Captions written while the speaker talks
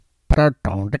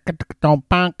Welcome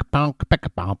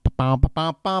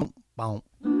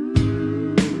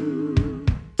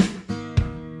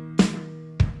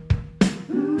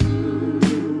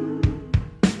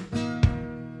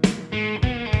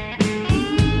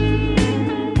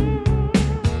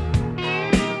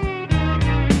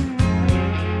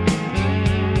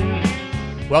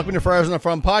to Friars on the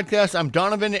Farm podcast. I'm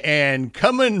Donovan, and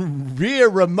coming via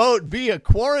remote, via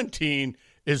quarantine,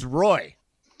 is Roy.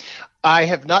 I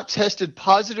have not tested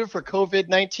positive for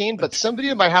COVID-19, but somebody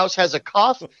in my house has a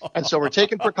cough, and so we're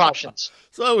taking precautions.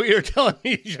 So you're telling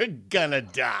me you're gonna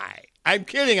die? I'm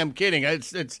kidding.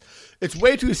 It's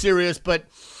way too serious, but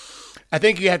I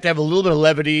think you have to have a little bit of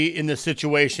levity in this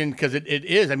situation because it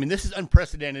is. I mean, this is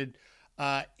unprecedented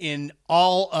in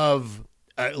all of.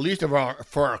 At least for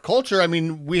our culture. I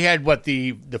mean, we had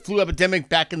the flu epidemic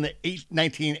back in the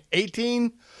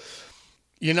 1918,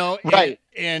 right.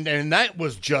 And that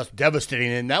was just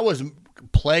devastating. And that was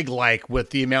plague-like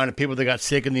with the amount of people that got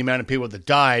sick and the amount of people that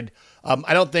died.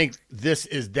 I don't think this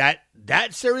is that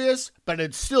serious, but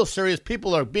it's still serious.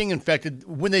 People are being infected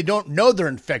when they don't know they're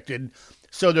infected.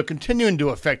 So they're continuing to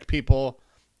affect people,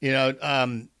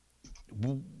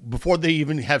 before they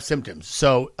even have symptoms.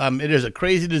 So it is a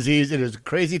crazy disease. It is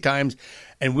crazy times,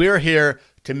 and we're here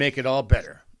to make it all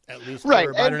better, at least for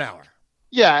about an hour.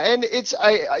 Yeah, and it's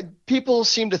people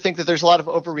seem to think that there's a lot of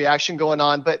overreaction going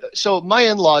on, but so my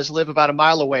in-laws live about a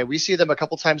mile away. We see them a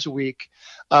couple times a week.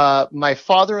 My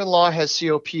father-in-law has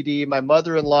COPD. My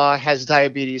mother-in-law has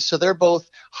diabetes, so they're both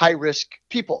high-risk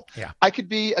people. Yeah. I could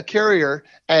be a carrier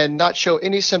and not show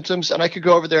any symptoms, and I could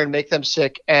go over there and make them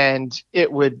sick, and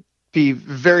it would be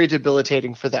very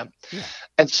debilitating for them. Yeah.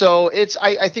 And so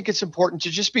I think it's important to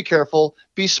just be careful,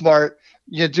 be smart,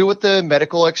 do what the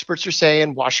medical experts are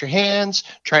saying, wash your hands,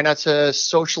 try not to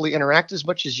socially interact as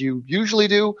much as you usually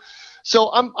do.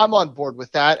 So I'm on board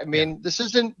with that. I mean, This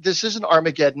isn't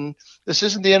Armageddon. This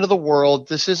isn't the end of the world.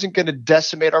 This isn't going to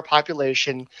decimate our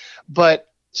population, but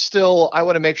still I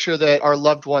want to make sure that our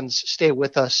loved ones stay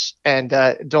with us and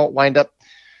don't wind up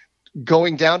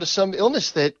going down to some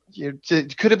illness that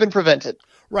could have been prevented.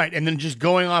 Right. And then just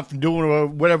going off and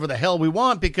doing whatever the hell we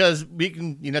want because we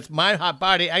can, it's my hot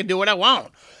body. I do what I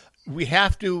want. We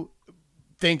have to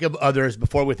think of others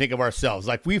before we think of ourselves.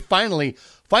 Like we finally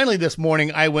this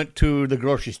morning, I went to the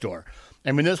grocery store.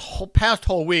 I mean, this past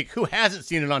whole week, who hasn't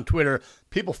seen it on Twitter?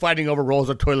 People fighting over rolls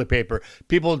of toilet paper,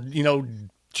 people,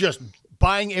 just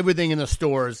buying everything in the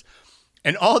stores.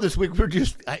 And all this week, we're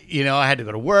just, I had to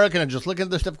go to work, and I'm just looking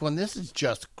at this stuff going, this is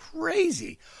just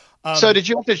crazy. So did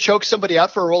you have to choke somebody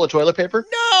out for a roll of toilet paper?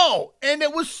 No. And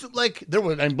it was like,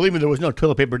 and believe me, there was no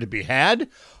toilet paper to be had.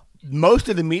 Most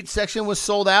of the meat section was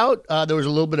sold out. There was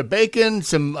a little bit of bacon,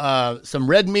 some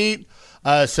red meat,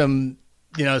 some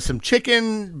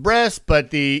chicken breast,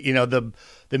 but the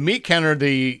meat counter,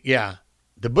 the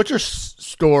butcher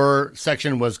store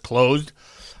section was closed.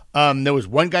 There was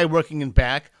one guy working in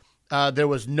back. There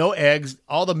was no eggs.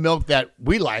 All the milk that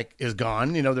we like is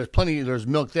gone. There's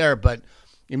milk there, but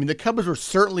I mean, the cupboards were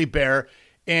certainly bare.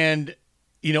 And,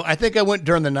 I think I went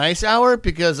during the nice hour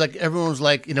because like everyone was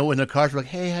like, in the cars were like,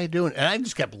 hey, how you doing? And I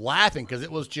just kept laughing because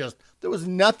it was just, there was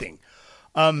nothing.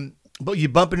 But you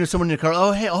bump into someone in your car.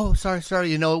 Oh, hey,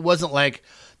 sorry. It wasn't like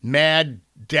mad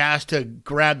dash to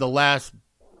grab the last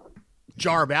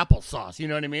jar of applesauce. You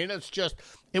know what I mean?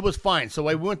 It was fine. So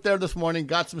I went there this morning,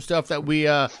 got some stuff that we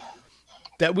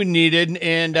needed,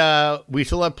 and we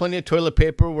still have plenty of toilet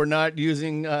paper. We're not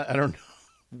using,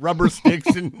 rubber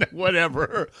sticks and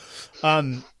whatever.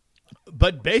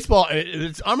 But baseball,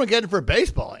 it's Armageddon for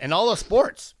baseball and all the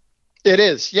sports. It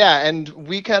is, yeah, and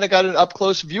we kind of got an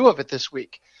up-close view of it this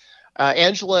week.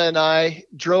 Angela and I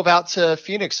drove out to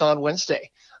Phoenix on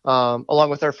Wednesday, along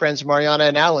with our friends Mariana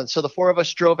and Alan. So the four of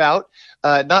us drove out,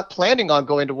 not planning on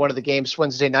going to one of the games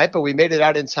Wednesday night, but we made it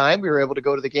out in time. We were able to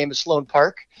go to the game at Sloan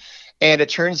Park. And it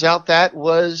turns out that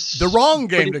was the wrong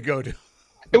game to go to.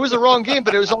 It was the wrong game,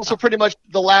 but it was also pretty much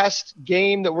the last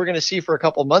game that we're going to see for a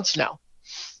couple months now.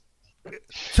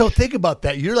 So think about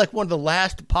that. You're like one of the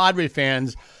last Padre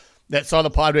fans that saw the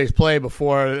Padres play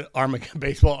before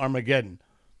baseball Armageddon.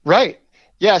 Right.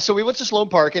 Yeah. So we went to Sloan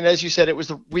Park, and as you said,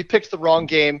 we picked the wrong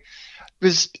game.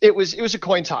 It was a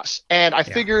coin toss, and I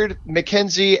figured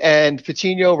McKenzie and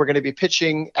Patino were going to be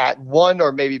pitching at one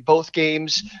or maybe both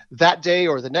games that day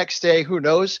or the next day. Who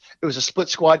knows? It was a split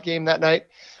squad game that night.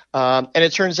 And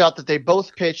it turns out that they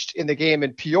both pitched in the game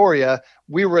in Peoria.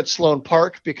 We were at Sloan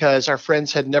Park because our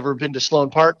friends had never been to Sloan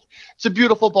Park. It's a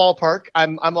beautiful ballpark.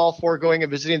 I'm all for going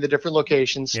and visiting the different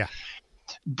locations. Yeah.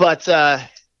 But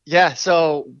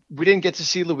so we didn't get to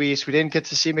see Luis. We didn't get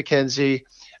to see McKenzie.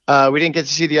 We didn't get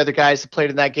to see the other guys that played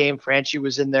in that game. Franchi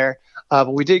was in there.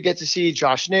 But we did get to see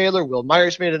Josh Naylor. Will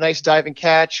Myers made a nice diving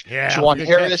catch. Yeah, Juwan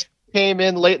Harris came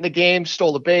in late in the game,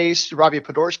 stole a base. Robbie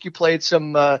Podorsky played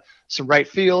some right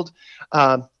field.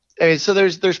 So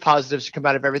there's positives to come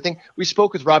out of everything. We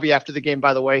spoke with Robbie after the game,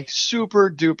 by the way. Super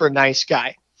duper nice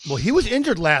guy. Well, he was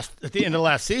injured at the end of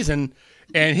last season,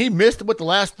 and he missed the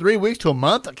last 3 weeks to a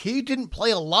month. Like, he didn't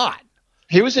play a lot.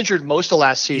 He was injured most of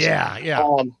last season.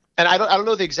 Yeah. And I don't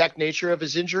know the exact nature of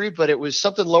his injury, but it was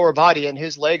something lower body, and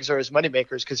his legs are his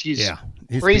moneymakers because he's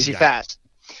crazy fast.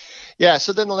 Yeah,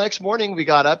 so then the next morning we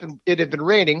got up, and it had been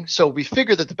raining, so we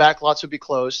figured that the back lots would be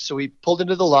closed. So we pulled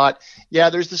into the lot.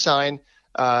 Yeah, there's the sign.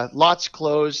 Lots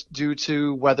closed due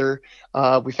to weather.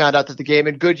 We found out that the game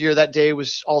in Goodyear that day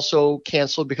was also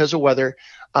canceled because of weather.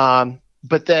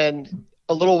 But then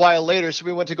a little while later, so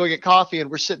we went to go get coffee,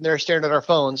 and we're sitting there staring at our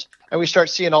phones, and we start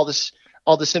seeing all this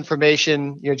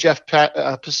information. Jeff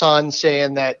Passan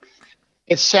saying that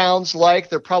it sounds like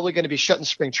they're probably going to be shutting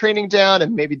spring training down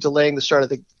and maybe delaying the start of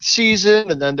the season,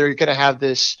 and then they're going to have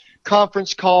this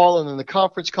conference call, and then the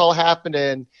conference call happened,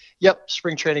 and yep,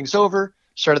 spring training's over.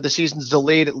 Start of the season's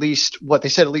delayed at least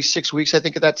 6 weeks, I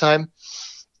think, at that time.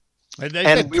 And they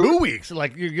said 2 weeks,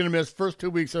 like you're going to miss first 2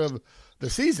 weeks of the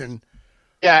season.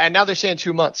 Yeah, and now they're saying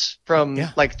 2 months from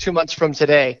 2 months from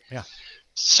today. Yeah.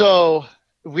 So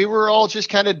we were all just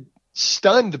kind of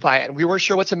stunned by it. We weren't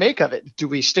sure what to make of it. Do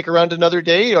we stick around another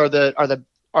day? Are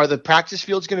the practice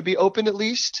fields going to be open at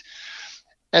least?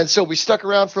 And so we stuck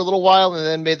around for a little while and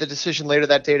then made the decision later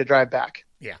that day to drive back.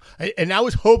 Yeah. And I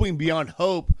was hoping beyond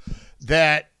hope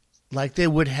that like they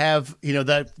would have,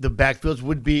 that the backfields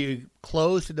would be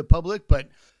closed to the public, but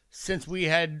since we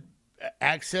had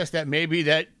access that maybe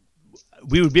that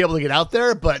we would be able to get out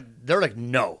there, but they're like,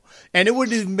 no. And it would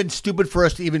have even been stupid for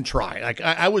us to even try. Like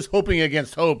I was hoping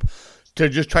against hope to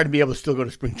just try to be able to still go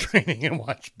to spring training and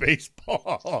watch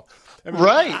baseball.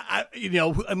 Right.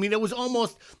 It was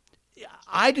almost,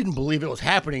 I didn't believe it was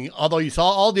happening, although you saw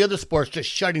all the other sports just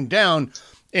shutting down.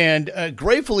 And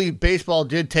gratefully, baseball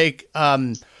did take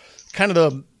kind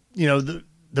of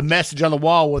the message on the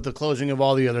wall with the closing of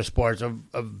all the other sports, of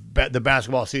the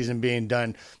basketball season being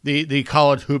done, the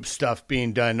college hoop stuff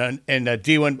being done, and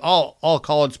D1, all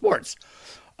college sports.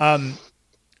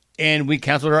 And we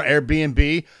canceled our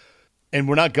Airbnb, and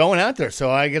we're not going out there, so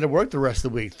I get to work the rest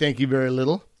of the week. Thank you very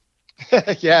little.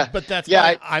 Yeah. But that's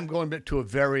why I'm going back to a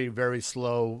very, very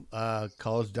slow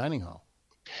college dining hall.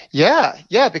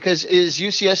 Yeah, because is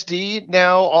UCSD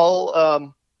now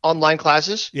all online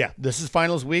classes? Yeah, this is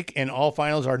finals week, and all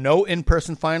finals are no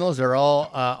in-person finals. They're all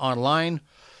online.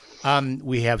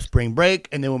 We have spring break,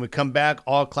 and then when we come back,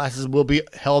 all classes will be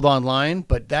held online.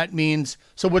 But that means,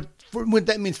 so what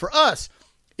that means for us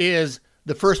is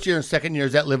the first year and second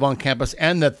years that live on campus,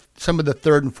 and some of the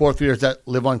third and fourth years that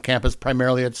live on campus,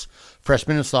 primarily it's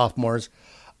freshmen and sophomores,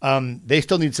 they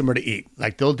still need somewhere to eat.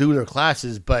 Like, they'll do their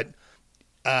classes, but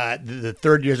the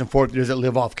third years and fourth years that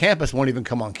live off campus won't even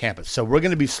come on campus. So we're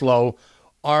going to be slow.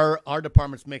 Our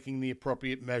department's making the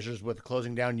appropriate measures with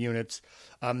closing down units.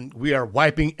 We are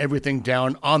wiping everything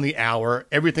down on the hour.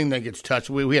 Everything that gets touched,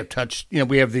 we have touched.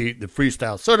 We have the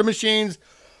freestyle soda machines.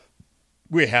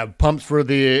 We have pumps for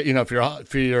the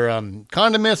for your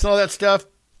condiments and all that stuff.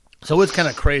 So it's kind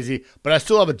of crazy, but I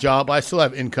still have a job. I still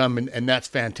have income, and that's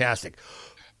fantastic.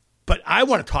 But I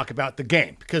want to talk about the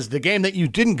game, because the game that you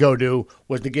didn't go to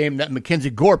was the game that Mackenzie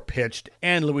Gore pitched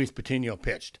and Luis Patino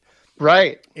pitched.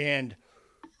 Right. And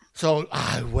so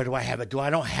where do I have it? I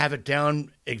don't have it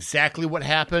down exactly what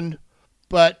happened,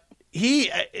 but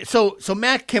so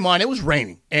Matt came on. It was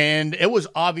raining, and it was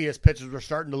obvious pitchers were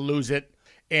starting to lose it.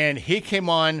 And he came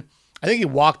on. I think he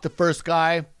walked the first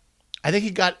guy. I think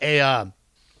he got a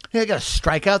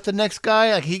strikeout the next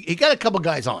guy. Like he got a couple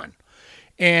guys on.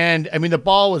 And, I mean, it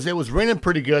was raining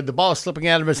pretty good. The ball was slipping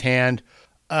out of his hand.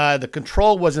 The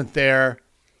control wasn't there.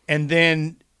 And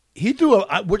then he threw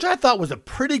which I thought was a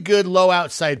pretty good low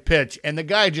outside pitch. And the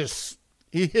guy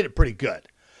he hit it pretty good.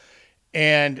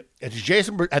 And at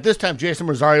this time, Jason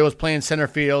Rosario was playing center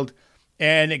field.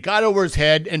 And it got over his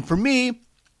head. And for me,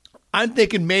 I'm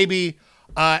thinking maybe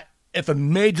if a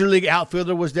major league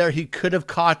outfielder was there, he could have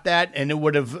caught that and it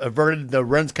would have averted the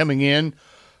runs coming in.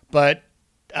 But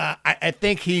I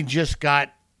think he just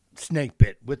got snake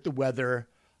bit with the weather,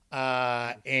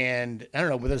 and I don't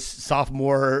know, with his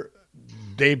sophomore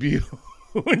debut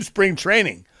in spring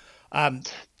training.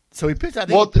 So he pitched. I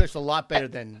think he pitched a lot better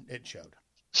than it showed.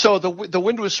 So the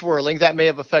wind was swirling. That may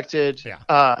have affected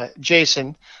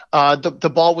Jason.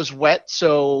 The ball was wet,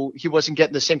 so he wasn't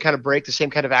getting the same kind of break, the same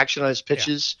kind of action on his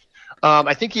pitches.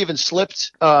 I think he even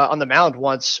slipped on the mound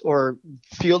once, or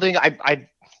fielding.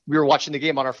 we were watching the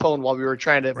game on our phone while we were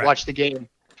trying to watch the game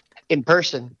in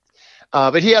person.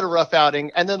 But he had a rough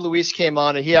outing, and then Luis came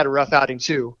on, and he had a rough outing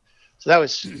too. So that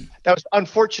was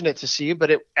unfortunate to see,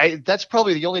 but that's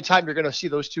probably the only time you're going to see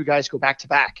those two guys go back to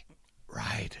back.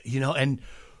 Right. And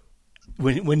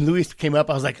when Luis came up,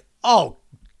 I was like, oh,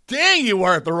 dang, you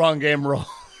were at the wrong game, Ro.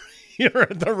 You're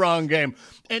at the wrong game.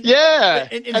 And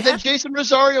then Jason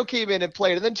Rosario came in and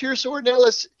played, and then Tirso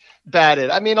Ornelas batted.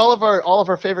 I mean, all of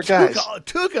our favorite guys.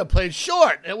 Tuca played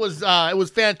short. It was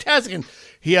fantastic. And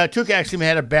Tuca actually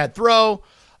had a bad throw,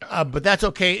 but that's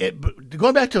okay. But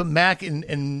going back to Mac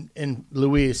and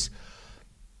Luis,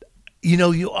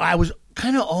 I was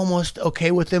kind of almost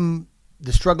okay with them.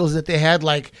 The struggles that they had,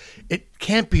 like, it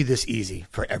can't be this easy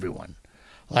for everyone.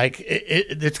 Like,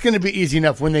 it's going to be easy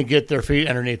enough when they get their feet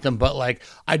underneath them. But, like,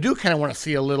 I do kind of want to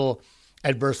see a little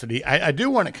adversity. I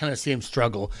do want to kind of see them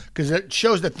struggle because it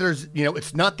shows that there's,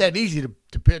 it's not that easy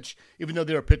to pitch, even though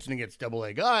they were pitching against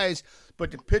AA guys, but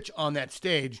to pitch on that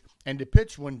stage and to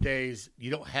pitch when days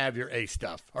you don't have your A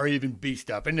stuff or even B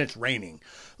stuff and it's raining.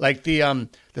 Like, the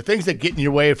things that get in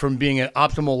your way from being at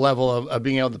optimal level of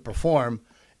being able to perform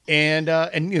and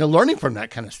learning from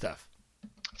that kind of stuff.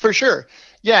 For sure.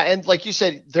 Yeah, and like you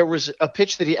said, there was a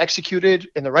pitch that he executed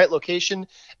in the right location,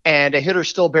 and a hitter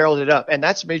still barreled it up. And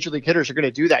that's major league hitters are going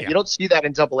to do that. Yeah. You don't see that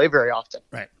in AA very often.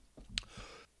 Right.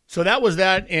 So that was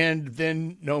that, and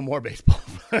then no more baseball.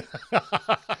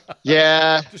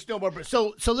 Yeah. Just no more.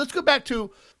 So let's go back to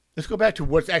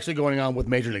what's actually going on with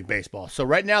Major League Baseball. So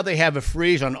right now they have a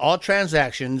freeze on all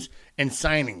transactions and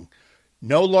signing.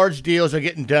 No large deals are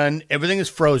getting done. Everything is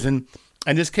frozen.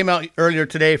 And this came out earlier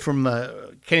today from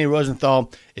Kenny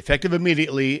Rosenthal. Effective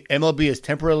immediately, MLB is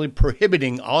temporarily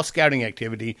prohibiting all scouting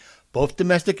activity, both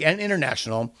domestic and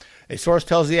international. A source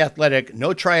tells The Athletic,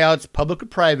 no tryouts, public or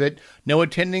private, no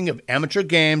attending of amateur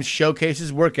games,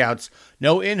 showcases, workouts,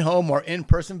 no in-home or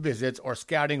in-person visits, or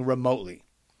scouting remotely.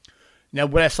 Now,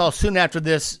 what I saw soon after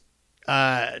this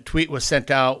tweet was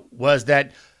sent out was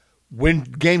that when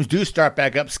games do start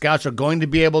back up, scouts are going to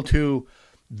be able to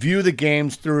view the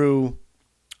games through,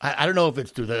 I don't know if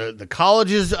it's through the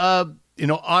college's,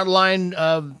 online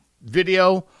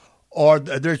video, or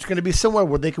there's going to be somewhere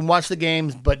where they can watch the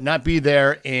games but not be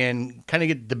there and kind of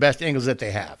get the best angles that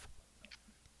they have.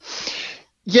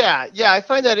 Yeah, I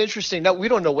find that interesting. Now, we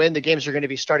don't know when the games are going to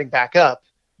be starting back up,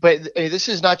 but this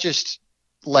is not just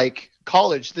like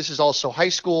college. This is also high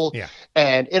school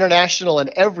and international and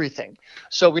everything.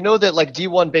 So we know that like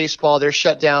D1 baseball, they're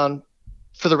shut down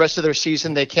for the rest of their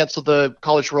season. They canceled the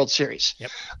College World Series.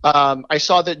 Yep. I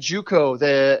saw that JUCO,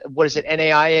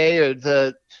 NAIA, or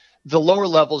the lower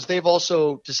levels, they've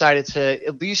also decided to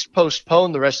at least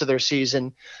postpone the rest of their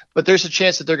season, but there's a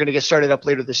chance that they're going to get started up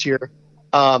later this year.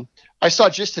 I saw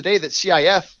just today that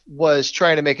CIF was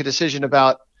trying to make a decision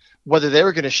about whether they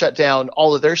were going to shut down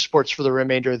all of their sports for the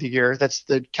remainder of the year. That's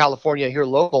the California here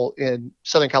local in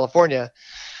Southern California.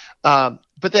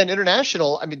 But then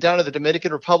international, I mean, down to the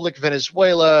Dominican Republic,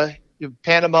 Venezuela,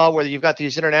 Panama, where you've got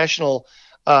these international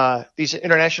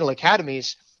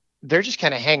academies, they're just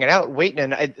kind of hanging out,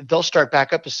 waiting, and they'll start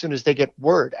back up as soon as they get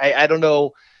word. I don't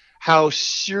know how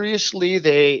seriously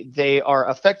they are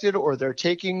affected or they're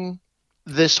taking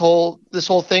this whole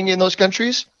thing in those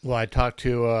countries. Well, I talked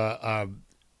to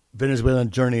Venezuelan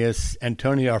journalist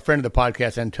Antonio, our friend of the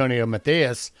podcast, Antonio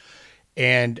Mateus,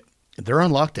 and they're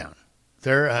on lockdown.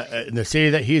 They're in the city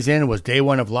that he's in was day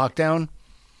one of lockdown,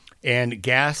 and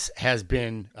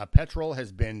petrol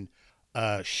has been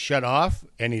shut off.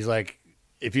 And he's like,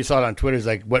 if you saw it on Twitter, he's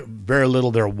like, what very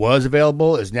little there was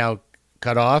available is now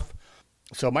cut off.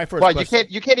 So my first question,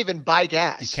 you can't even buy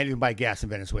gas. You can't even buy gas in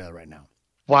Venezuela right now.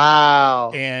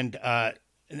 Wow. And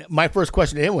my first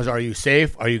question to him was, are you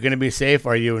safe? Are you going to be safe?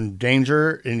 Are you in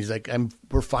danger? And he's like, I'm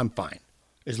fine.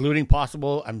 Is looting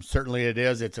possible? Certainly it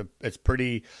is. It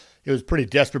was pretty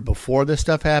desperate before this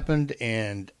stuff happened,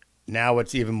 and now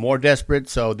it's even more desperate.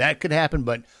 So that could happen,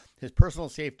 but his personal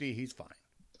safety, he's fine.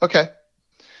 Okay.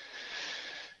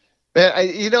 Man,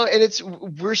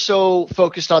 and we're so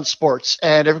focused on sports,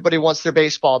 and everybody wants their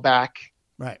baseball back.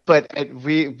 Right. But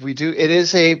we do. It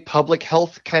is a public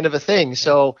health kind of a thing.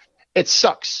 So it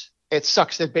sucks. It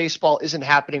sucks that baseball isn't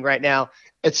happening right now.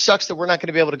 It sucks that we're not going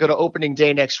to be able to go to opening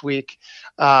day next week.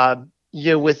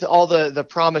 With all the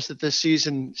promise that this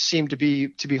season seemed to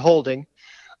be holding.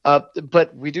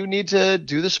 But we do need to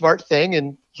do the smart thing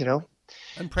and,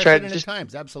 unprecedented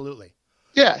times. Absolutely.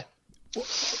 Yeah.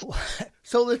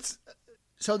 So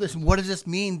what does this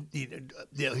mean?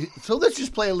 So let's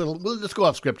just play let's go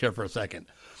off script here for a second.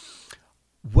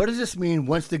 what does this mean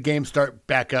once the games start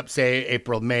back up, say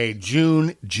April, May,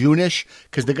 June-ish?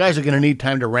 Because the guys are going to need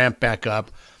time to ramp back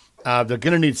up. They're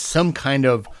going to need some kind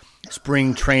of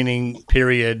spring training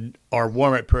period or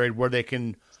warm-up period where they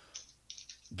can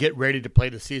get ready to play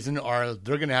the season, or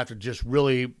they're going to have to just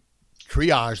really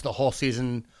triage the whole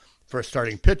season for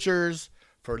starting pitchers,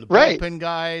 for the bullpen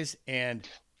guys, and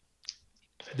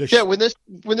when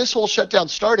this whole shutdown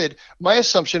started, my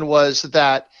assumption was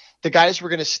that the guys were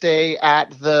going to stay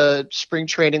at the spring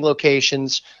training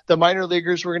locations. The minor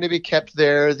leaguers were going to be kept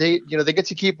there. They get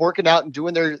to keep working out and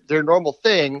doing their normal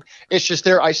thing. It's just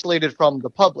they're isolated from the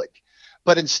public.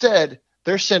 But instead,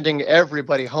 they're sending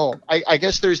everybody home. I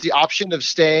guess there's the option of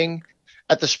staying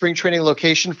at the spring training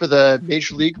location for the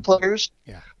major league players.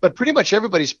 Yeah. But pretty much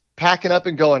everybody's packing up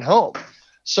and going home.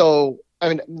 So, I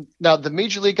mean, now the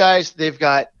major league guys, they've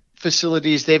got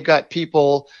facilities, they've got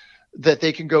people that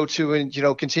they can go to and,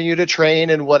 continue to train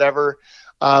and whatever.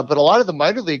 But a lot of the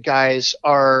minor league guys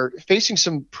are facing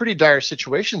some pretty dire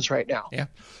situations right now. Yeah.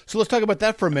 So let's talk about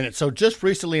that for a minute. So just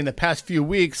recently in the past few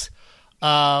weeks,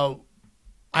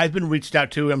 I've been reached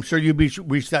out to, I'm sure you'll be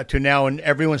reached out to now, and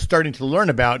everyone's starting to learn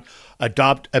about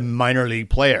Adopt a Minor League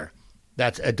Player.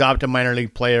 That's Adopt a Minor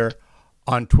League Player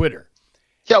on Twitter.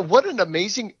 Yeah. What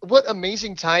amazing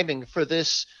timing for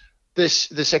this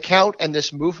account and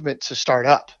this movement to start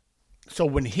up. So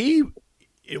when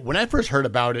I first heard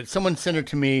about it, someone sent it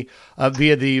to me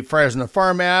via the Friars on the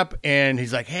Farm app, and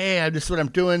he's like, "Hey, this is what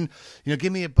I'm doing.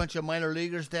 Give me a bunch of minor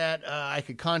leaguers that I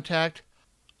could contact."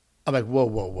 I'm like,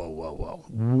 whoa.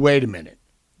 Wait a minute.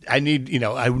 I need,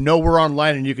 I know we're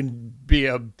online and you can be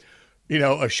a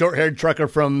short-haired trucker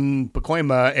from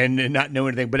Pacoima and not know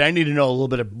anything, but I need to know a little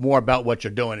bit more about what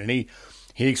you're doing. And he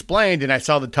explained, and I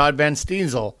saw the Todd Van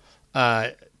Steensel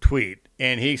tweet,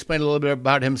 and he explained a little bit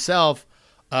about himself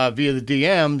via the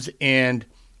DMs, and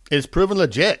it's proven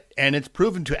legit, and it's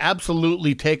proven to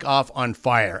absolutely take off on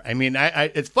fire. I mean,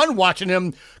 it's fun watching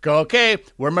him go, okay,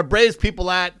 where are my Braves people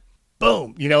at?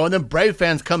 Boom, and then Brave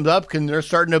fans comes up and they're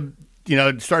starting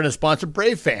to sponsor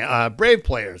Brave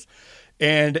players.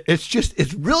 And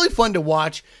it's really fun to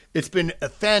watch. It's been a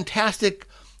fantastic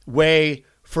way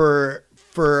for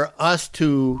us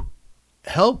to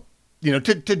help,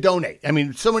 to donate. I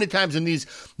mean, so many times in these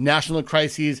national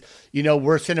crises,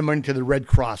 we're sending money to the Red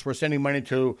Cross. We're sending money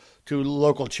to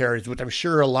local charities, which I'm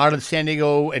sure a lot of San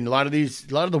Diego and a lot of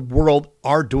the world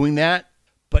are doing that.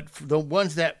 But for the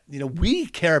ones that, we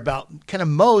care about kind of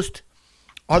most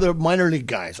are the minor league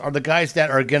guys, are the guys that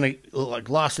are going to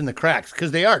lost in the cracks,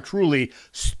 because they are truly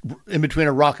in between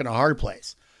a rock and a hard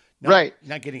place. Not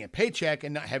getting a paycheck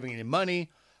and not having any money.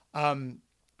 But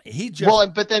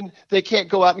then they can't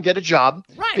go out and get a job,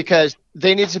 because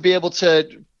they need to be able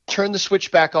to turn the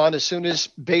switch back on as soon as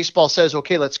baseball says,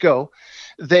 okay, let's go.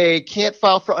 They can't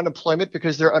file for unemployment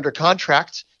because they're under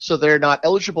contract, so they're not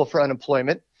eligible for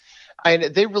unemployment. And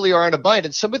they really are in a bind.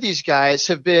 And some of these guys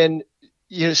have been,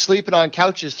 sleeping on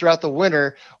couches throughout the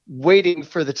winter, waiting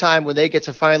for the time when they get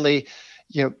to finally,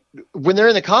 when they're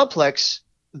in the complex,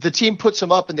 the team puts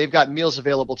them up and they've got meals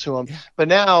available to them. Yeah. But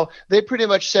now they pretty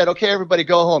much said, okay, everybody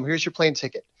go home. Here's your plane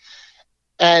ticket.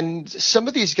 And some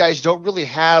of these guys don't really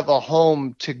have a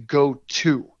home to go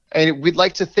to. And we'd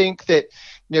like to think that,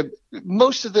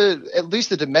 most of at least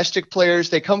the domestic players,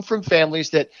 they come from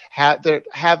families that have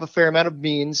a fair amount of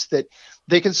means, that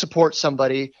they can support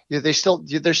somebody. There's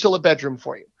still a bedroom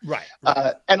for you. Right.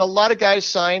 And a lot of guys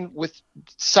sign with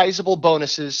sizable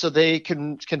bonuses so they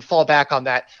can fall back on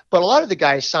that. But a lot of the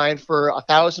guys sign for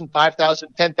 $1,000, $5,000,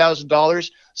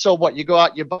 $10,000. So what? You go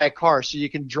out, you buy a car so you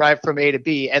can drive from A to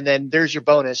B, and then there's your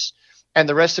bonus. And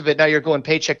the rest of it, now you're going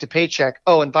paycheck to paycheck.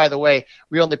 Oh, and by the way,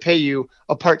 we only pay you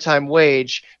a part-time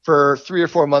wage for 3 or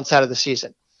 4 months out of the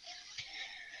season.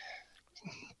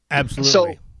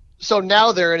 Absolutely. So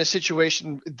now they're in a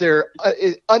situation, they're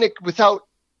without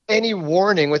any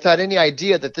warning, without any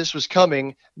idea that this was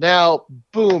coming. Now,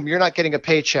 boom, you're not getting a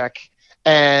paycheck,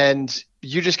 and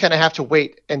you just kind of have to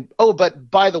wait. And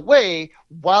but by the way,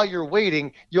 while you're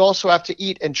waiting, you also have to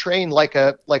eat and train like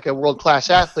a world-class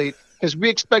athlete, because we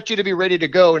expect you to be ready to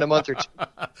go in a month or two.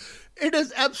 It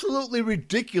is absolutely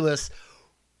ridiculous.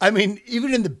 I mean,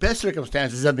 even in the best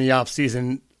circumstances in the off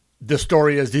season, the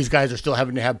story is these guys are still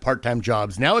having to have part-time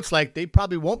jobs. Now it's like they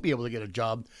probably won't be able to get a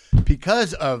job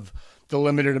because of the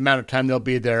limited amount of time they'll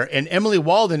be there. And Emily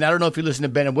Walden, I don't know if you listened to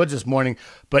Ben and Woods this morning,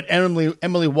 but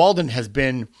Emily Walden has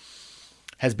been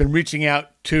reaching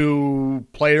out to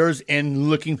players and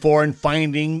looking for and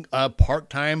finding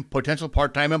potential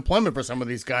part-time employment for some of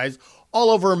these guys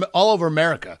all over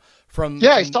America.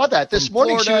 I saw that this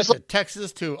morning. Florida, to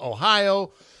Texas to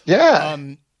Ohio. Yeah.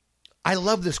 I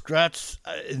love this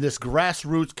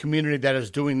grassroots community that is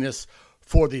doing this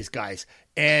for these guys.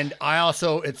 And I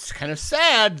also, it's kind of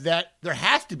sad that there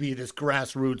has to be this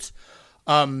grassroots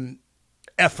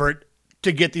effort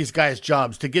to get these guys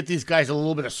jobs, to get these guys a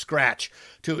little bit of scratch,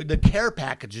 to the care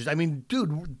packages. I mean,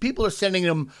 dude, people are sending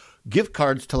them gift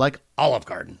cards to like Olive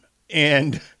Garden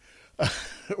and,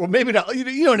 or maybe not,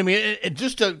 you know what I mean?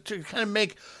 Just to kind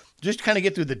of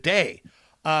get through the day.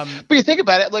 But you think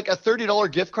about it, like a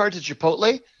 $30 gift card to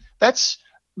Chipotle, that's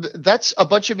a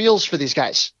bunch of meals for these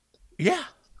guys. Yeah,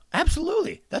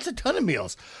 absolutely. That's a ton of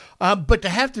meals. But to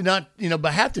have to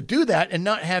have to do that and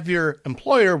not have your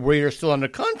employer, where you're still under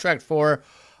contract for,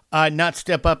 not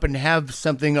step up and have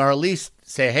something, or at least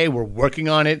say, hey, we're working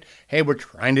on it. Hey, we're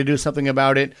trying to do something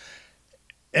about it.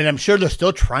 And I'm sure they're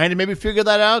still trying to maybe figure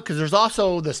that out, because there's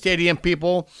also the stadium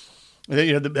people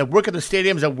that work at the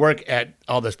stadiums, that work at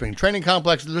all the spring training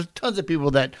complexes. There's tons of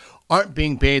people that aren't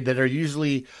being paid, that are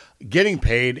usually getting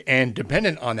paid and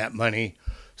dependent on that money.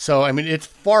 So, I mean, it's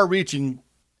far-reaching,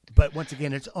 but once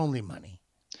again, it's only money.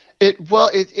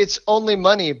 It's only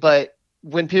money, but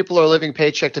when people are living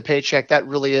paycheck to paycheck, that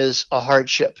really is a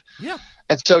hardship. Yeah.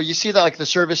 And so you see that like the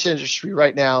service industry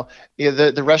right now,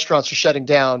 the restaurants are shutting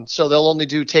down, so they'll only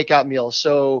do takeout meals.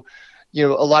 So, a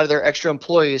lot of their extra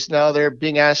employees now, they're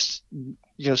being asked,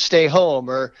 stay home,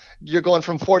 or you're going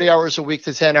from 40 hours a week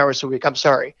to 10 hours a week. I'm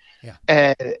sorry.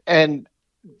 Yeah. And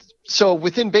so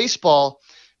within baseball,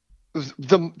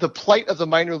 the plight of the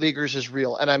minor leaguers is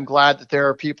real, and I'm glad that there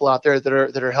are people out there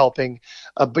that are helping.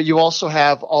 But you also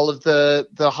have all of the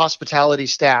hospitality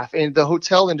staff and the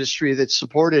hotel industry that's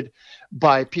supported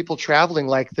by people traveling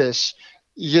like this.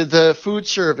 The food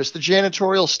service, the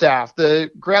janitorial staff, the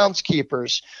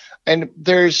groundskeepers, and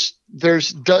there's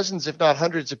dozens, if not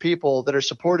hundreds, of people that are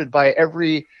supported by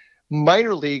every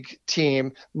minor league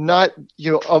team, not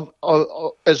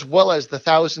as well as the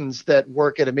thousands that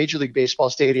work at a Major League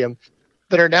Baseball stadium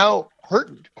that are now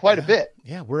hurting quite a bit.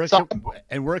 Yeah, we're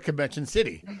at Convention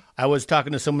City. I was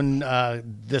talking to someone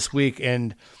this week,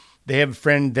 and they have a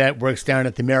friend that works down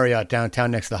at the Marriott downtown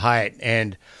next to the Hyatt,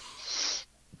 and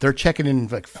they're checking in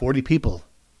like 40 people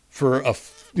for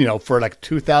like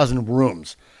 2,000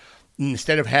 rooms.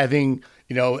 Instead of having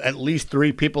at least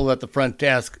 3 people at the front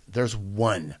desk, there's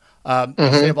one.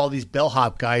 Instead of all these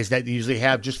bellhop guys that you usually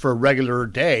have just for a regular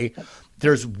day,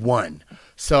 there's one.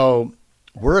 So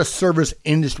we're a service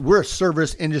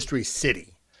industry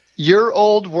city. Your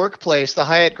old workplace, the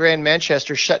Hyatt Grand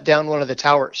Manchester, shut down one of the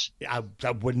towers.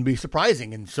 That wouldn't be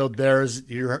surprising. And so there's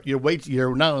your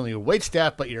not only your wait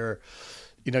staff, but your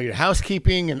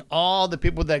housekeeping and all the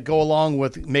people that go along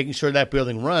with making sure that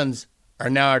building runs are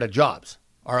now out of jobs,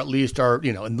 or at least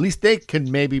they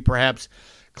can maybe perhaps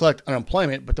collect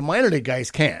unemployment, but the minor league guys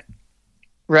can't.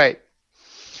 Right.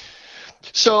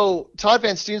 So Todd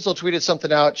Van Steensel tweeted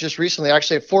something out just recently,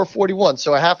 actually at 4:41,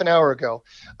 so a half an hour ago.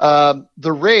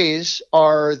 The Rays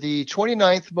are the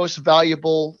 29th most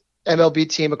valuable MLB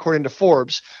team according to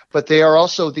Forbes, but they are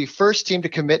also the first team to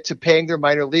commit to paying their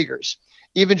minor leaguers,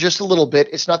 even just a little bit.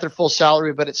 It's not their full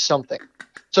salary, but it's something.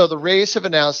 So the Rays have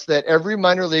announced that every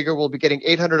minor leaguer will be getting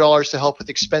 $800 to help with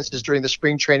expenses during the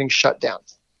spring training shutdown.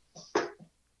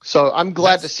 So I'm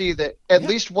glad to see that at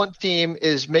least one team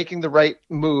is making the right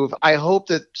move. I hope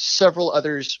that several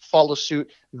others follow suit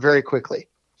very quickly.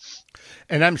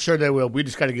 And I'm sure they will. We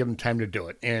just got to give them time to do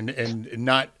it and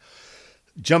not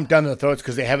jump down their throats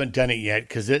because they haven't done it yet,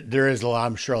 because there is,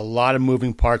 I'm sure, a lot of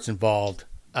moving parts involved.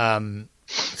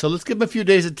 So let's give them a few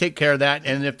days to take care of that.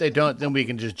 And if they don't, then we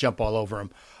can just jump all over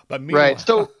them. But right.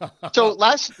 So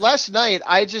last night,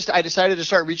 I decided to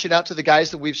start reaching out to the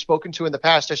guys that we've spoken to in the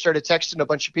past. I started texting a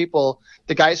bunch of people,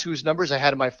 the guys whose numbers I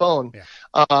had on my phone,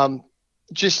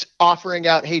 just offering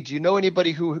out, hey, do you know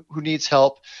anybody who needs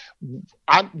help?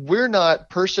 We're not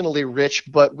personally rich,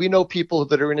 but we know people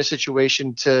that are in a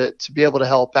situation to be able to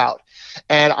help out.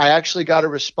 And I actually got a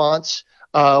response.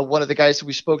 One of the guys that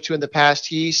we spoke to in the past,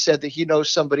 he said that he knows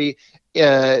somebody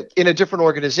in a different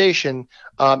organization.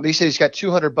 He said he's got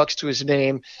 $200 to his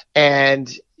name, and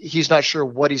he's not sure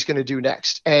what he's going to do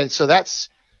next. And so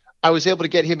I was able to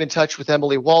get him in touch with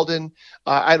Emily Walden.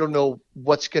 I don't know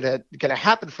what's going to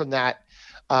happen from that.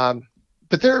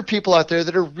 But there are people out there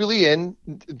that are really in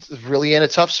a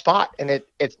tough spot, and it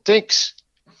stinks.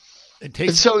 It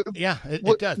takes,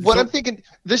 it does. What I'm thinking,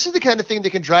 this is the kind of thing that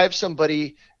can drive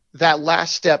somebody that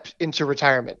last step into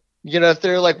retirement. If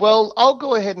they're like, well, I'll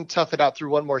go ahead and tough it out through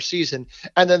one more season,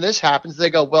 and then this happens, they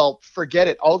go, well, forget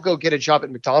it. I'll go get a job at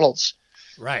McDonald's.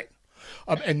 Right.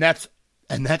 And that's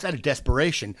out of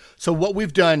desperation. So what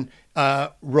we've done,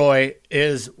 Roy,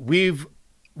 is we've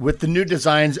with the new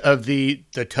designs of the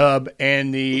tub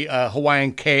and the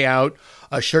Hawaiian K-Out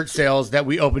shirt sales that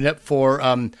we opened up for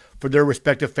their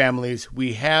respective families,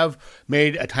 we have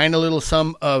made a tiny little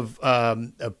sum of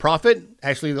profit.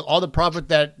 Actually, all the profit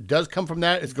that does come from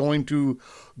that is going to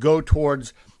go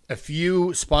towards a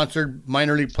few sponsored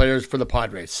minor league players for the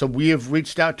Padres. So we have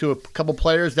reached out to a couple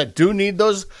players that do need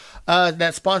those that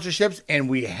sponsorships, and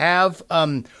we have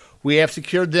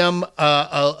secured them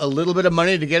a little bit of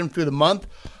money to get them through the month.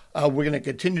 We're going to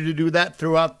continue to do that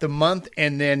throughout the month,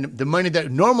 and then the money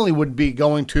that normally would be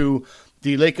going to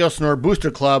the Lake Elsinore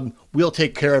Booster Club, we'll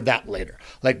take care of that later.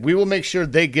 Like, we will make sure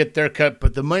they get their cut,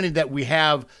 but the money that we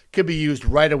have could be used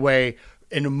right away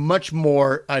in a much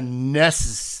more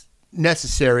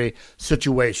necessary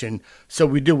situation. So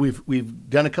we've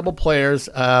done a couple players,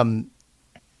 and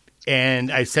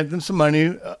I sent them some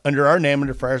money under our name,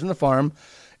 under Friars on the Farm,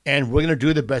 and we're going to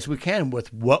do the best we can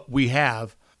with what we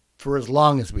have for as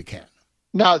long as we can.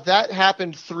 Now, that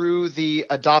happened through the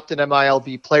Adopt an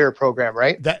MILB player program,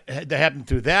 right? That happened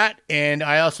through that, and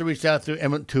I also reached out to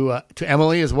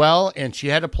Emily as well, and she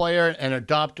had a player, and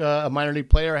Adopt a minor league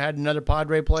player had another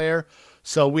Padre player.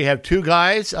 So we have two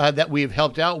guys that we've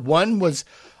helped out. One was,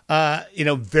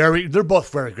 they're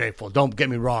both very grateful. Don't get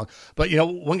me wrong, but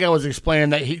one guy was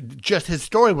explaining that his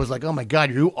story was like, oh my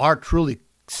God, you are truly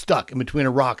stuck in between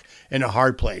a rock and a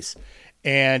hard place,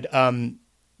 and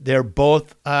they're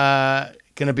both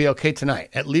going to be okay tonight,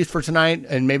 at least for tonight,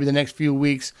 and maybe the next few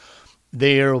weeks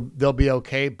they'll be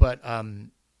okay. But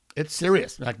it's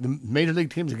serious. Like, the major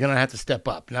league teams are going to have to step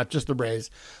up, not just the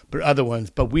Rays, but other ones.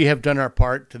 But we have done our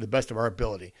part to the best of our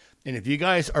ability. And if you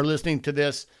guys are listening to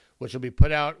this, which will be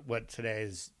put out, today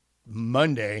is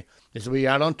Monday, this will be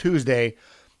out on Tuesday.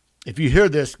 If you hear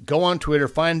this, go on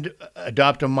Twitter,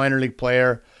 adopt a minor league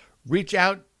player, reach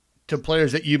out to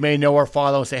players that you may know or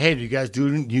follow and say, hey, do you guys do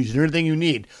anything you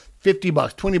need? $50,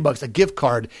 $20, a gift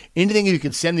card, anything you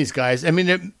can send these guys. I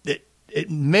mean, it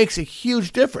makes a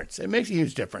huge difference. It makes a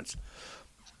huge difference.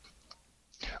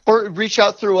 Or reach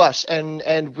out through us,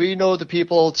 and we know the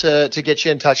people to get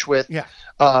you in touch with. Yeah.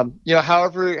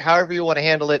 However you want to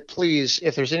handle it, please,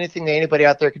 if there's anything that anybody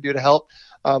out there can do to help,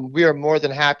 we are more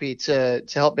than happy to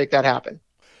help make that happen.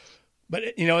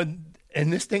 But,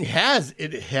 and this thing has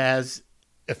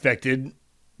affected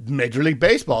Major League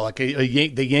Baseball. Like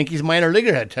the Yankees minor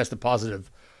leaguer had tested positive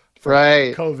for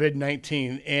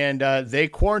COVID-19, and they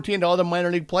quarantined all the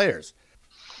minor league players.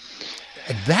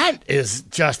 That is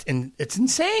just, it's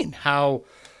insane how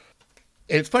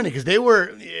it's funny, because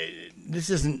this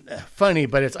isn't funny,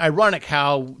 but it's ironic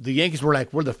how the Yankees were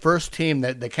like, we're the first team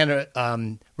that they kind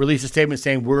of released a statement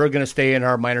saying we're going to stay in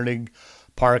our minor league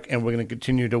park and we're going to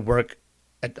continue to work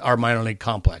at our minor league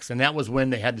complex. And that was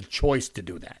when they had the choice to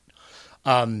do that.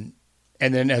 And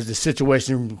then as the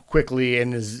situation quickly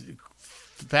and is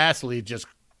fastly just,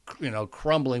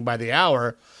 crumbling by the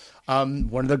hour,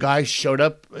 one of the guys showed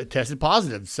up, tested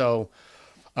positive. So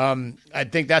I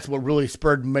think that's what really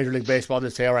spurred Major League Baseball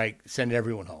to say, all right, send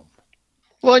everyone home.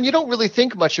 Well, and you don't really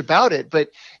think much about it,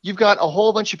 but you've got a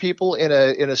whole bunch of people in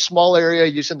a small area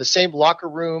using the same locker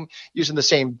room, using the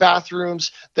same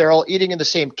bathrooms. They're all eating in the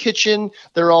same kitchen.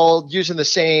 They're all using the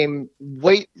same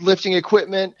weightlifting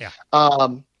equipment. Yeah.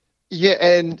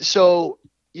 And so,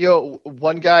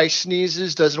 one guy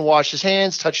sneezes, doesn't wash his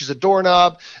hands, touches a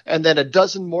doorknob, and then a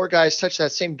dozen more guys touch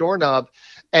that same doorknob,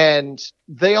 and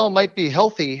they all might be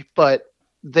healthy, but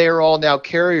they're all now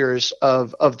carriers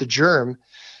of the germ.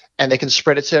 And they can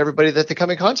spread it to everybody that they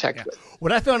come in contact with.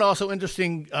 What I found also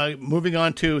interesting, moving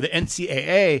on to the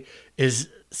NCAA, is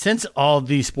since all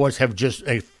these sports have just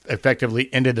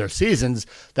effectively ended their seasons,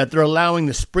 that they're allowing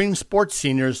the spring sports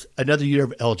seniors another year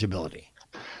of eligibility.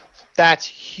 That's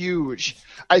huge.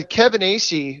 Kevin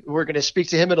Acey, we're going to speak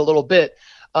to him in a little bit.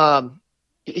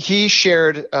 He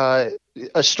shared a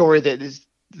story that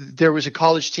there was a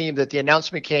college team that the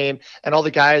announcement came and all the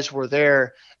guys were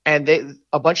there. And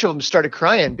a bunch of them started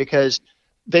crying because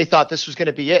they thought this was going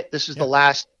to be it. This is the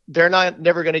last. They're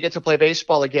never going to get to play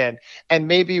baseball again. And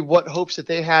maybe what hopes that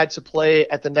they had to play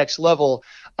at the next level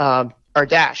are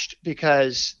dashed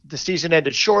because the season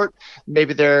ended short.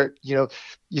 Maybe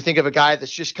you think of a guy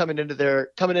that's just coming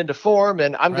into form,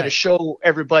 and I'm going to show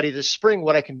everybody this spring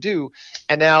what I can do.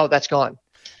 And now that's gone.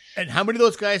 And how many of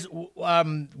those guys?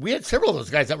 We had several of those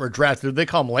guys that were drafted. They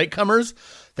call them latecomers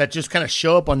that just kind of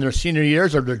show up on their senior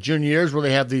years or their junior years, where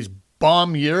they have these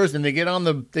bomb years and they get on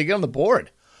the board.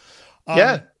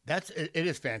 It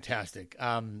is fantastic.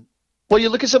 Well, you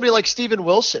look at somebody like Steven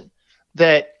Wilson,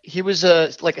 that he was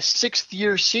like a 6th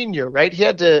year senior, right? He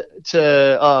had to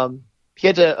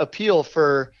appeal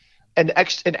for an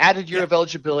added year of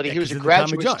eligibility. He was a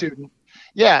graduate student.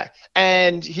 Yeah,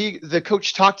 and the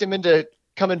coach talked him into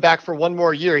coming back for one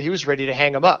more year. He was ready to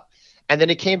hang him up, and then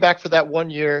he came back for that 1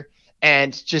 year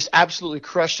and just absolutely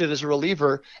crushed it as a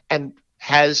reliever, and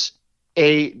he's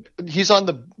on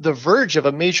the verge of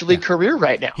a major league career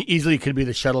right now. He easily could be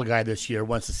the shuttle guy this year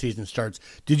once the season starts.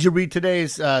 Did you read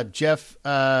today's Jeff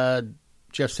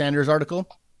Sanders article?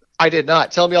 I did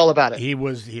not. Tell me all about it.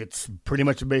 It's pretty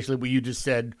much basically what you just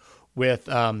said with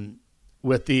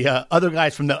the other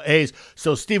guys from the A's.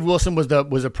 So Steve Wilson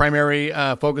was a primary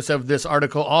focus of this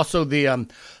article. Also the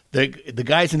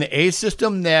guys in the A's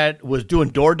system that was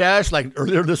doing DoorDash like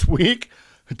earlier this week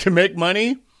to make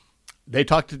money. They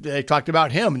talked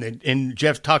about him, and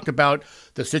Jeff talked about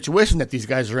the situation that these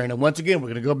guys are in. And once again, we're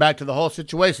going to go back to the whole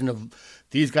situation of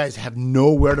these guys have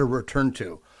nowhere to return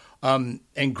to. And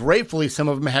gratefully, some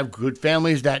of them have good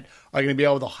families that are going to be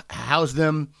able to house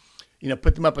them,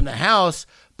 put them up in the house.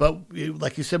 But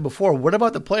like you said before, what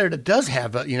about the player that does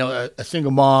have a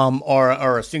single mom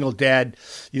or a single dad,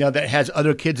 that has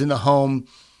other kids in the home,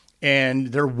 and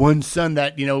their one son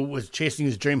that was chasing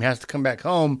his dream has to come back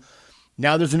home.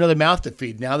 Now there's another mouth to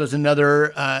feed. Now there's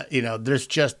another, there's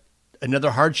just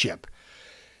another hardship,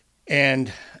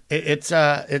 and it's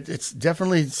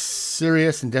definitely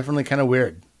serious and definitely kind of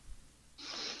weird.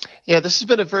 Yeah, this has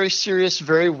been a very serious,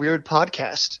 very weird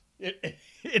podcast.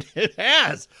 It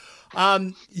has.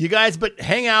 You guys, but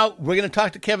hang out. We're going to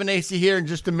talk to Kevin Acee here in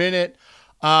just a minute.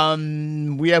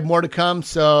 We have more to come,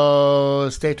 so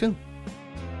stay tuned.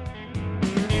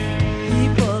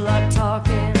 People are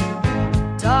talking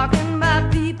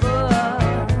about people.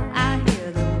 I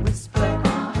hear them whisper.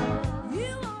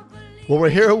 Well, we're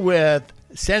here with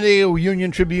San Diego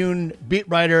Union Tribune beat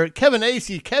writer Kevin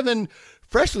Acee. Kevin,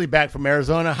 freshly back from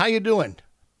Arizona. How you doing?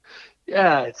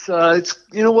 Yeah, it's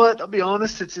you know what? I'll be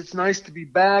honest. It's nice to be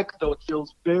back, though it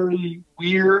feels very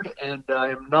weird, and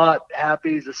I am not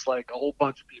happy. Just like a whole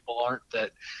bunch of people aren't,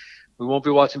 that we won't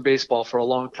be watching baseball for a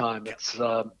long time.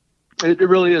 It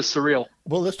really is surreal.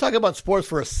 Well, let's talk about sports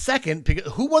for a second.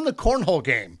 Because who won the cornhole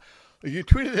game? You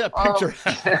tweeted that picture.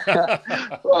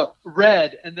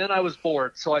 Red, and then I was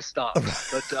bored, so I stopped.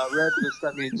 But red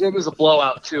it was a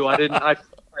blowout too. I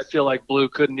feel like blue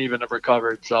couldn't even have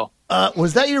recovered. So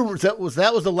was that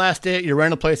the last day at your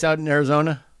rental place out in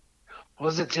Arizona?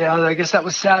 Was it? Yeah, I guess that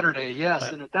was Saturday.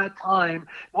 Yes, and at that time,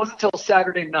 it wasn't until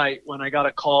Saturday night when I got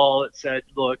a call that said,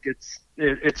 "Look,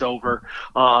 it's over."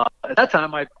 At that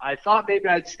time, I thought maybe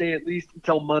I'd stay at least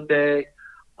until Monday,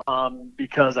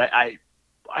 because I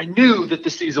knew that the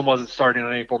season wasn't starting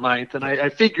on April 9th, and I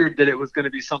figured that it was going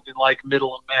to be something like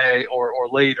middle of May or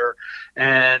later,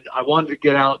 and I wanted to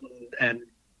get out and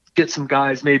get some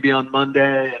guys maybe on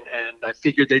Monday, and I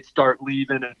figured they'd start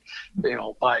leaving, and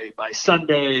by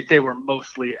Sunday they were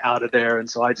mostly out of there, and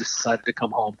so I just decided to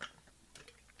come home.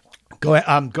 Go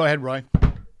ahead, Roy.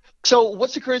 So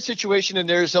what's the current situation in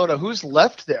Arizona? Who's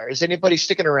left there? Is anybody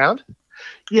sticking around?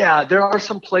 Yeah, there are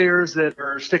some players that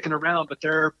are sticking around, but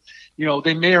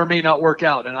they may or may not work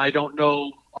out, and I don't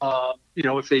know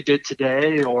if they did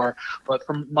today but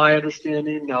from my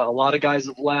understanding, a lot of guys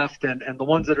have left, and the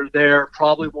ones that are there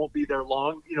probably won't be there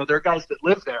long. There are guys that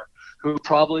live there who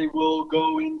probably will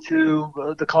go into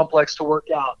the complex to work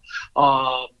out.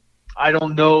 I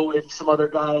don't know if some other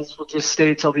guys will just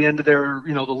stay till the end of their,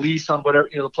 the lease on whatever,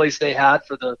 the place they had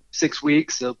for the 6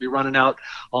 weeks. They'll be running out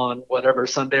on whatever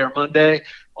Sunday or Monday,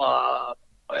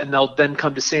 and they'll then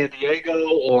come to San Diego,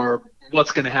 or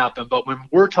what's going to happen. But when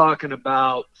we're talking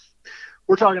about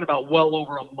well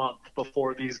over a month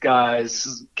before these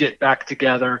guys get back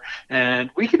together, and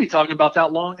we could be talking about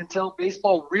that long until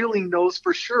baseball really knows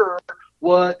for sure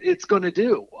what it's going to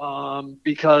do,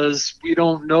 because we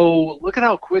don't know. Look at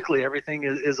how quickly everything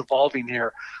is evolving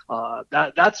here.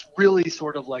 That's really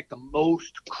sort of like the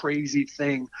most crazy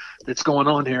thing that's going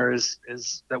on here is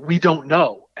that we don't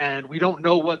know, and we don't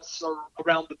know what's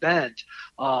around the bend,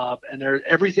 and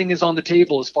everything is on the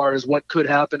table as far as what could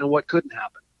happen and what couldn't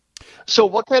happen. So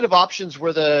what kind of options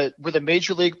were the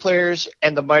major league players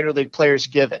and the minor league players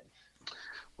given?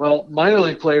 Well, minor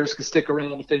league players could stick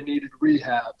around if they needed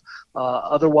rehab.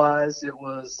 Otherwise, it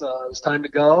was time to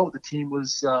go. The team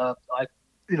was, I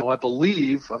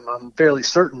believe, I'm fairly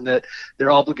certain that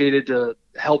they're obligated to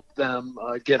help them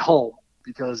get home,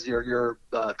 because your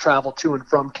travel to and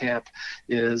from camp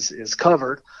is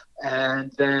covered.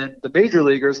 And then the major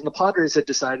leaguers and the Padres had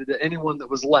decided that anyone that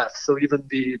was left, so even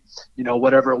the,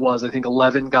 whatever it was, I think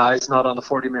 11 guys not on the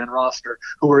 40-man roster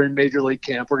who were in major league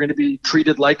camp, were going to be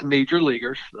treated like major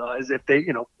leaguers, as if they,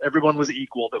 everyone was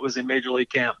equal that was in major league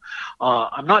camp.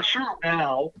 I'm not sure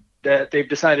now that they've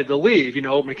decided to leave.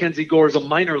 Mackenzie Gore is a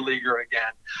minor leaguer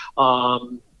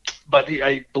again. but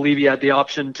I believe he had the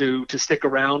option to stick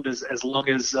around as long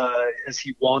as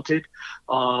he wanted.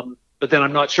 But then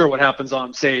I'm not sure what happens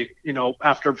on, say,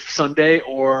 after Sunday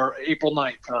or April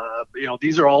 9th.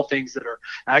 These are all things that are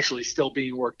actually still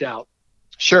being worked out.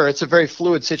 Sure, it's a very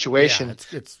fluid situation.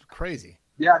 Yeah, it's crazy.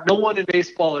 Yeah, no one in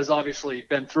baseball has obviously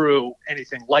been through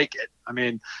anything like it. I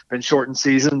mean, been shortened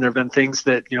season. There have been things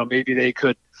that, maybe they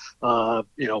could,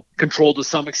 control to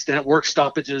some extent, work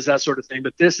stoppages, that sort of thing.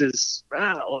 But this is,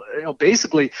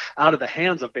 basically out of the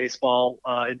hands of baseball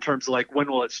in terms of like, when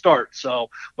will it start? So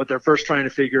what they're first trying to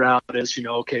figure out is,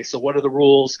 okay, so what are the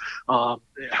rules? How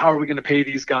are we going to pay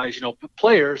these guys,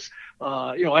 players?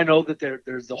 I know that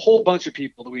there's a whole bunch of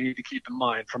people that we need to keep in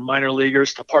mind, from minor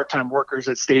leaguers to part-time workers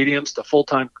at stadiums to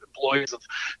full-time employees of,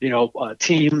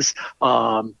 teams.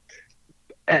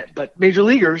 But major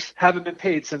leaguers haven't been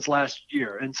paid since last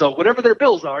year. And so whatever their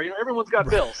bills are, everyone's got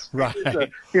bills. Right.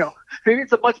 Maybe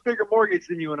it's a much bigger mortgage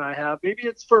than you and I have. Maybe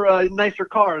it's for a nicer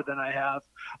car than I have.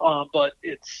 But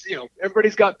it's,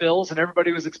 everybody's got bills, and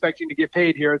everybody was expecting to get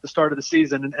paid here at the start of the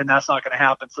season, and that's not going to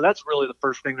happen. So that's really the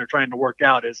first thing they're trying to work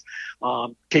out is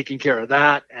taking care of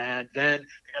that. And then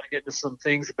they got to get into some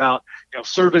things about,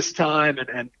 service time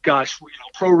and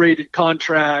prorated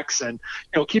contracts. And,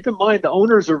 keep in mind, the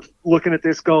owners are looking at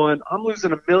this going, I'm losing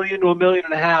 $1 million to $1.5 million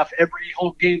every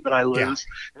home game that I lose.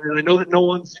 Yeah. And I know that no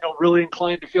one's, really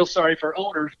inclined to feel sorry for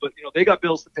owners, but, they got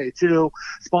bills to pay too.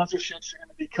 Sponsorships are going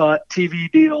to be cut,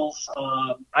 TV deals.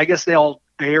 I guess they all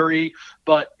vary,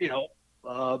 but, the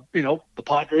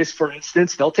Padres, for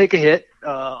instance, they'll take a hit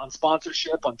on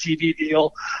sponsorship, on TV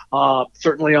deal,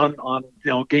 certainly on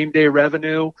game day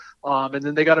revenue, and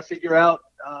then they got to figure out,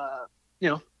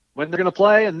 when they're going to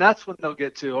play, and that's when they'll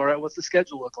get to, all right, what's the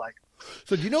schedule look like?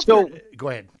 So do you know? Go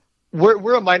ahead.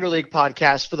 We're a minor league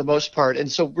podcast for the most part,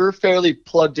 and so we're fairly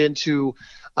plugged into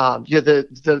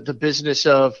the business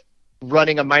of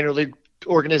running a minor league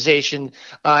organization,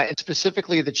 and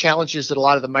specifically the challenges that a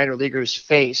lot of the minor leaguers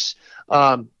face.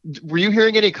 Were you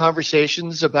hearing any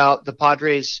conversations about the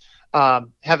Padres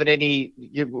having any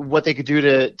what they could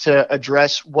do to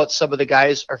address what some of the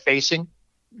guys are facing?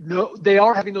 No, they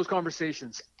are having those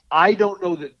conversations. I don't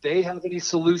know that they have any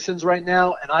solutions right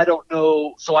now, and I don't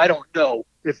know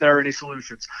if there are any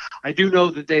solutions. I do know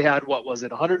that they had,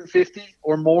 150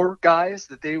 or more guys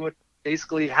that they would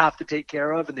basically have to take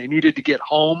care of, and they needed to get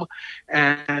home,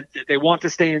 and they want to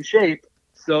stay in shape.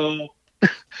 So,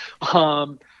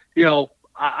 I'm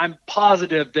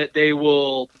positive that they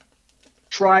will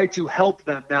try to help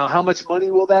them. Now, how much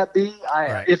money will that be?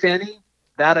 If any,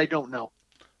 that I don't know.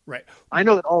 Right. I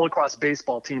know that all across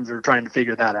baseball teams are trying to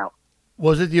figure that out.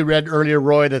 Was it you read earlier,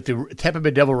 Roy, that the Tampa Bay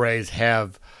Devil Rays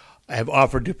have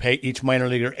offered to pay each minor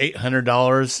leaguer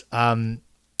 $800? I don't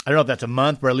know if that's a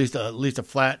month, but at least a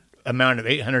flat amount of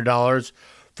 $800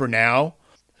 for now.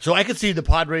 So I could see the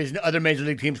Padres and other major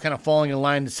league teams kind of falling in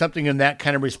line to something in that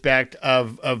kind of respect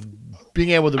of being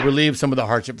able to relieve some of the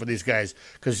hardship for these guys.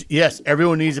 Because yes,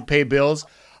 everyone needs to pay bills.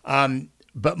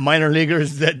 But minor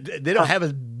leaguers, that they don't have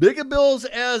as big of bills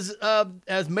as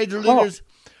major leaguers,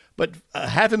 but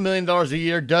 $500,000 a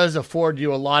year does afford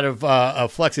you a lot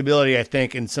of flexibility, I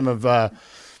think, in some of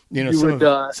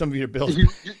some of your bills.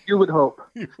 You would hope.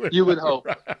 You would hope.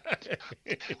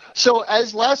 Right. So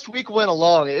as last week went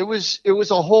along, it was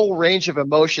a whole range of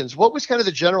emotions. What was kind of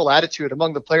the general attitude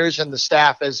among the players and the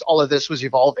staff as all of this was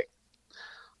evolving?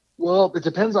 Well, it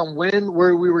depends on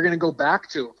where we were going to go back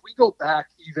to. If we go back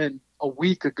even a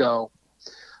week ago,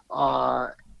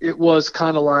 it was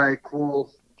kind of like,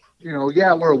 well,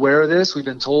 we're aware of this. We've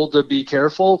been told to be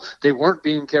careful. They weren't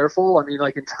being careful. I mean,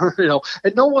 like,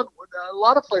 and no one, a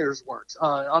lot of players weren't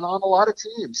on a lot of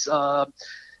teams.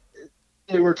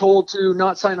 They were told to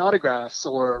not sign autographs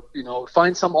or,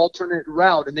 find some alternate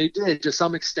route. And they did to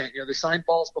some extent. They signed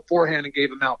balls beforehand and gave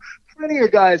them out. Plenty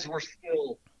of guys were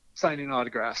still signing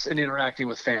autographs and interacting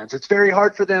with fans. It's very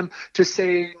hard for them to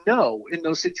say no in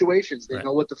those situations. They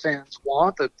know what the fans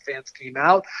want. The fans came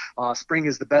out. Spring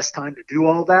is the best time to do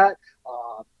all that.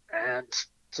 And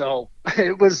so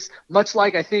it was much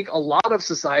like, I think, a lot of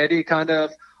society kind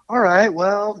of, all right,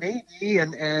 well, maybe.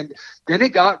 And then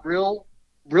it got real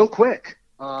quick.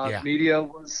 Media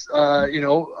was,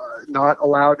 not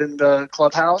allowed in the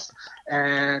clubhouse.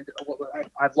 And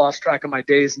I've lost track of my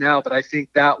days now, but I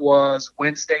think that was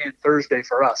Wednesday and Thursday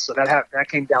for us. So that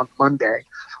came down Monday.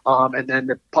 And then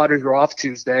the Padres were off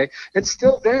Tuesday. And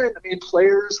still then, I mean,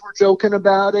 players were joking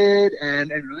about it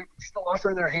and really still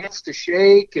offering their hands to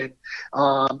shake. And,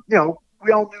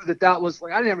 we all knew that was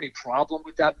like, I didn't have any problem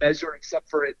with that measure, except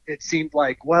for it seemed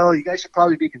like, well, you guys should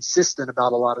probably be consistent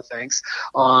about a lot of things.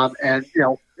 And,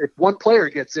 if one player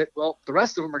gets it, well, the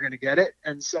rest of them are going to get it.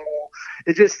 And so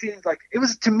it just seemed like it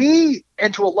was, to me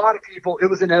and to a lot of people, it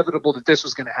was inevitable that this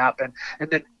was going to happen.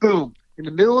 And then boom, in the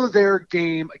middle of their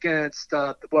game against,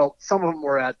 some of them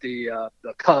were at the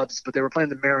Cubs, but they were playing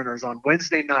the Mariners on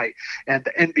Wednesday night, and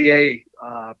the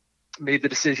NBA made the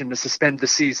decision to suspend the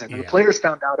season. And the players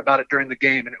found out about it during the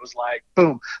game, and it was like,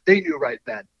 boom, they knew right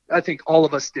then. I think all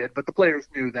of us did, but the players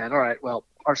knew then, all right, well,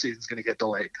 our season's going to get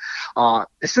delayed.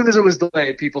 As soon as it was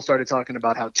delayed, people started talking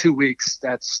about how 2 weeks,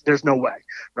 there's no way,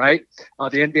 right?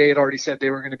 The NBA had already said they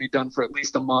were going to be done for at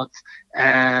least a month.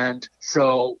 And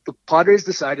so the Padres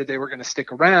decided they were going to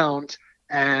stick around,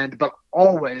 but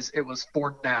always it was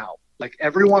for now. Like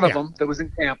every one of them that was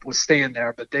in camp was staying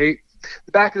there, but the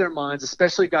back of their minds,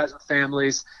 especially guys with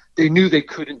families, they knew they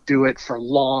couldn't do it for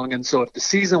long. And so if the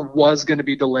season was going to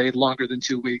be delayed longer than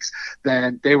 2 weeks,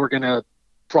 then they were going to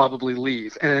probably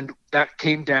leave. And that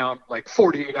came down like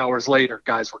 48 hours later,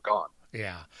 guys were gone.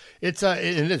 Yeah, it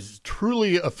is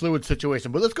truly a fluid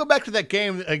situation. But let's go back to that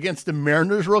game against the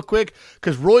Mariners real quick,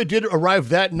 because Roy did arrive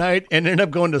that night and ended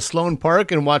up going to Sloan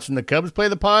Park and watching the Cubs play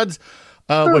the Pods.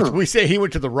 Which we say he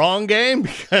went to the wrong game,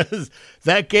 because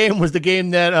that game was the game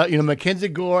that, Mackenzie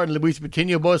Gore and Luis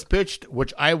Patino both pitched,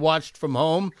 which I watched from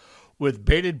home with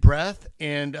bated breath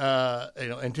and,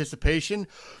 anticipation.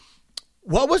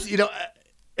 What was,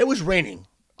 it was raining.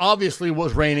 Obviously it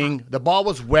was raining. The ball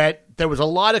was wet. There was a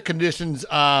lot of conditions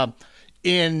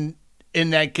in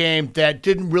that game that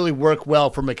didn't really work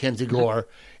well for Mackenzie Gore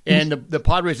and the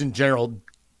Padres in general.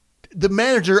 The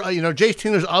manager, Jace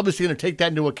Tingler's obviously going to take that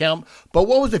into account. But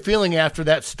what was the feeling after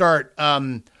that start?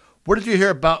 What did you hear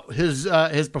about his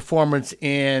performance,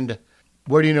 and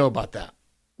what do you know about that?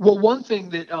 Well, one thing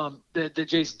that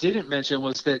Jace didn't mention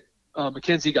was that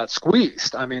Mackenzie got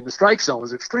squeezed. I mean, the strike zone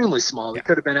was extremely small. He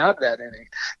could have been out of that inning.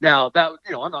 Now, that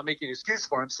I'm not making an excuse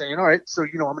for him, saying, all right, so, I'm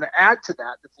going to add to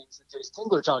that the things that Jace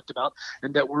Tingler talked about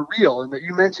and that were real, and that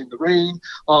you mentioned, the rain,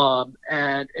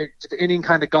 and the inning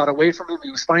kind of got away from him. He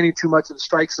was finding too much in the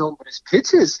strike zone, but his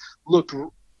pitches looked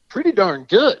pretty darn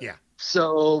good. Yeah.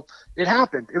 So it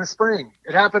happened. It was spring.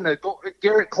 It happened to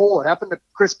Garrett Cole. It happened to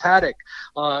Chris Paddock,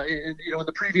 in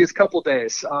the previous couple of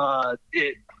days.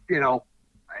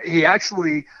 He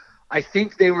actually, I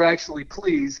think they were actually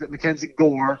pleased that Mackenzie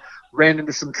Gore ran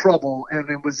into some trouble and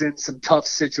then was in some tough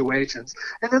situations.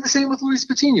 And then the same with Luis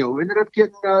Patino. Ended up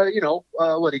getting,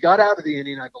 he got out of the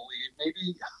inning, I believe.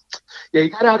 He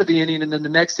got out of the inning, and then the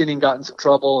next inning got in some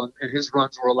trouble, and his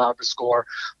runs were allowed to score.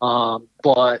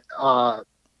 But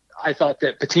I thought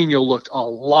that Patino looked a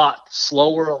lot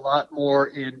slower, a lot more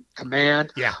in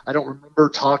command. Yeah. I don't remember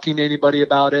talking to anybody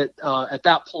about it. At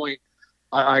that point,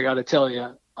 I got to tell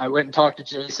you, I went and talked to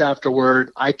Jace afterward.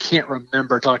 I can't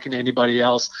remember talking to anybody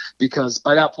else, because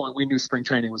by that point we knew spring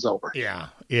training was over. Yeah.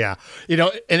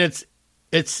 And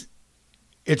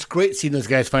it's great seeing those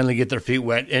guys finally get their feet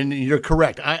wet. And you're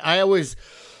correct. I always,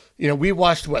 we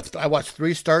watched I watched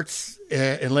 3 starts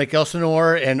in Lake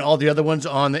Elsinore and all the other ones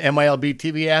on the MILB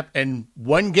TV app. And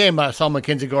one game I saw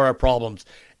Mackenzie Gore have problems.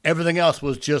 Everything else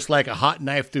was just like a hot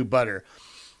knife through butter.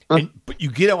 But you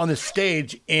get out on the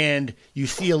stage and you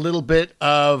see a little bit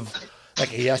of, like,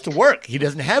 he has to work. He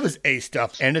doesn't have his A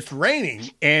stuff, and it's raining,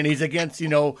 and he's against,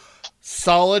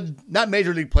 solid, not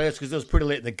major league players, because it was pretty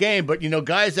late in the game, but,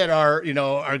 guys that are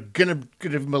going to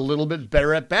give him a little bit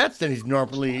better at bats than he's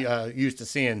normally used to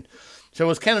seeing. So it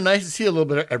was kind of nice to see a little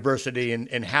bit of adversity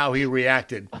and how he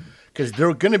reacted, because there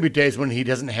are going to be days when he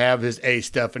doesn't have his A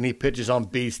stuff and he pitches on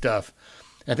B stuff.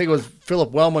 I think it was Philip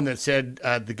Wellman that said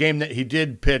the game that he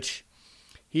did pitch,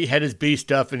 he had his B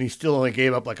stuff and he still only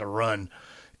gave up like a run.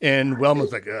 And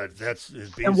Wellman's like, that's his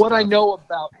B And stuff. what I know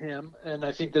about him, and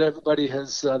I think that everybody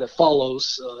has that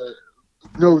follows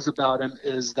knows about him,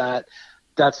 is that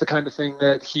that's the kind of thing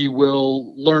that he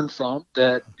will learn from,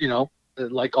 that,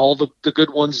 like all the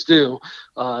good ones do.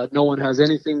 No one has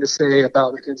anything to say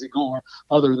about Mackenzie Gore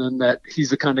other than that he's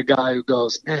the kind of guy who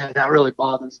goes, man, that really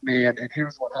bothers me, and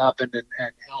here's what happened,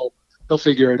 and he'll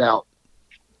figure it out.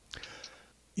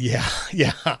 Yeah.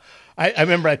 I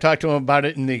remember I talked to him about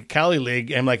it in the Cali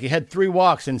League, and I'm like, he had 3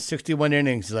 walks in 61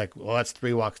 innings. He's like, well, that's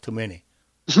 3 walks too many.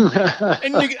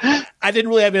 And I didn't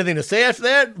really have anything to say after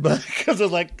that, but because I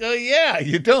was like, oh, yeah,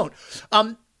 you don't.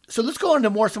 So let's go into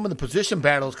more some of the position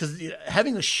battles, because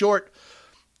having a short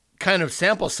kind of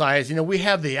sample size, we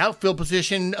have the outfield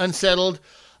position unsettled.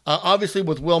 Obviously,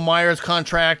 with Will Myers'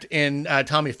 contract and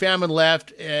Tommy Pham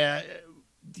left,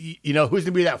 who's going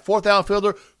to be that 4th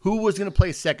outfielder? Who was going to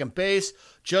play second base?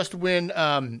 Just when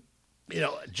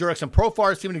Jurickson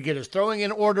Profar seemed to get his throwing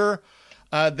in order.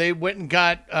 They went and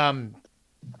got, God,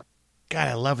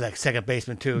 I love that second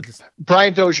baseman too.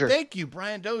 Brian Dozier. Thank you,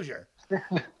 Brian Dozier.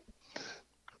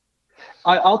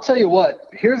 I'll tell you what,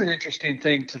 here's an interesting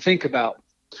thing to think about.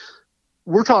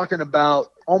 We're talking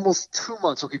about almost 2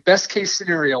 months. Okay, best case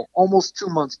scenario, almost 2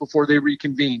 months before they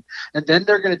reconvene. And then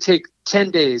they're going to take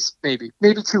 10 days, maybe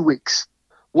 2 weeks.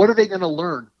 What are they going to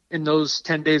learn in those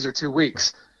 10 days or 2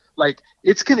 weeks? Like,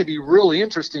 it's going to be really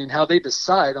interesting how they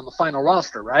decide on the final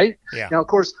roster, right? Yeah. Now, of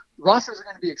course, rosters are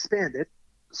going to be expanded.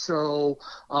 So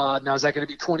now is that going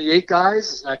to be 28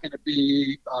 guys? Is that going to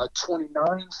be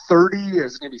 29, 30?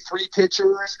 Is it going to be 3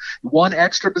 pitchers, 1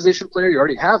 extra position player? You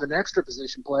already have an extra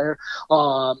position player.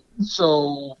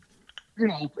 So,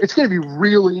 it's going to be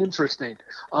really interesting.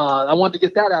 I wanted to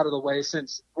get that out of the way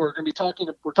since we're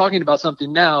talking about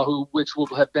something now which will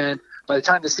have been, by the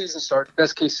time the season starts,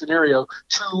 best case scenario,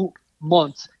 2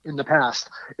 months in the past.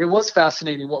 It was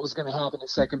fascinating what was going to happen at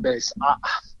second base.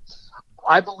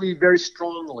 I believe very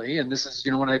strongly, and this is,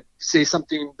 when I say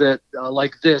something that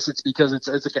like this, it's because it's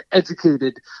like an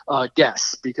educated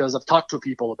guess, because I've talked to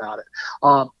people about it.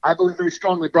 I believe very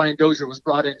strongly Brian Dozier was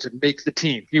brought in to make the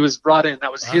team. He was brought in.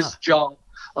 That was his job.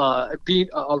 Being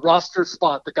a roster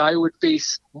spot, the guy who would play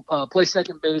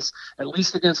second base, at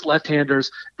least against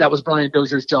left-handers, that was Brian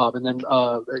Dozier's job. And then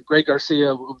Greg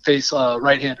Garcia would face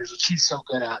right-handers, which he's so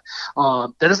good at.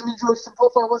 That doesn't mean Jurickson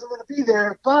Profar wasn't going to be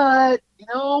there, but,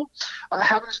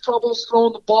 having his troubles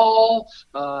throwing the ball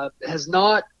has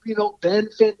not, been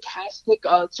fantastic.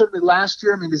 Certainly last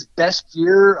year, his best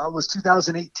year was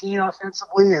 2018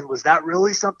 offensively, and was that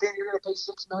really something you're going to pay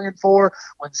 $6 million for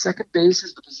when second base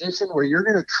is the position where you're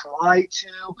going to try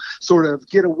to sort of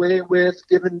get away with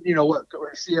giving, what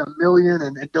Garcia $1 million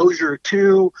and Dozier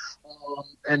 $2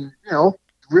 million, and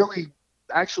really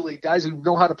actually guys who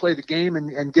know how to play the game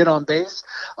and get on base.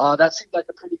 That seemed like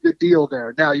a pretty good deal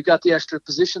there. Now you've got the extra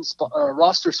position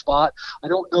roster spot. I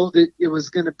don't know that it was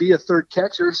going to be a third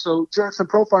catcher, so Jurickson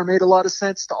Profar made a lot of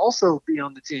sense to also be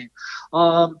on the team.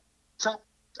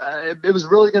 It was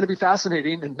really going to be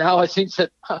fascinating, and now I think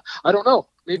that I don't know.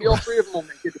 Maybe all 3 of them will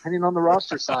make it, depending on the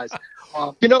roster size.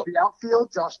 The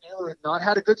outfield, Josh Naylor had not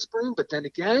had a good spring, but then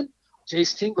again,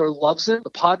 Jace Tingler loves him. The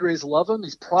Padres love him.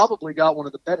 He's probably got one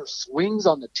of the better swings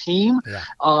on the team. Yeah.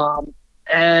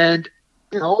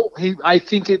 I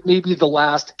think it may be the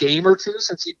last game or 2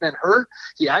 since he'd been hurt.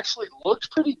 He actually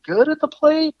looked pretty good at the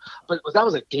plate, but that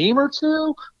was a game or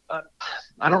 2.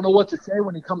 I don't know what to say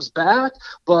when he comes back,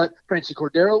 but Franchy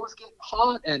Cordero was getting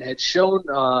hot and had shown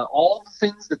all the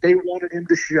things that they wanted him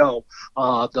to show,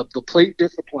 the plate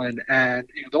discipline. And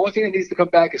the only thing that needs to come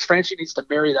back is Franchy needs to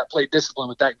marry that plate discipline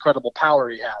with that incredible power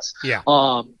he has. Yeah.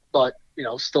 But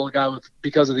still a guy with,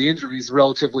 because of the injuries,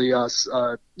 relatively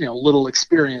little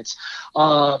experience.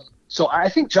 So I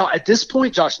think at this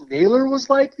point, Josh Naylor was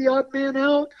like the odd man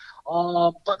out.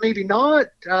 But maybe not.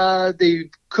 They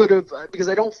could have, because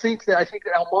I think that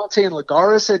Almonte and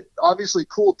Lagares had obviously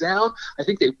cooled down. I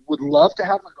think they would love to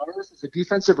have Lagares as a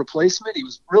defensive replacement. He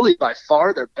was really by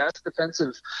far their best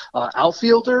defensive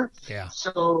outfielder. Yeah.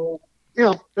 So,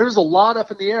 there's a lot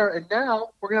up in the air, and now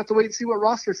we're going to have to wait and see what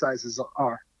roster sizes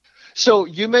are. So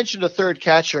you mentioned a third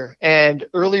catcher, and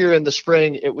earlier in the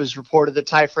spring, it was reported that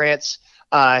Ty France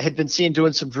had been seen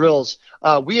doing some drills.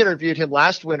 We interviewed him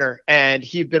last winter, and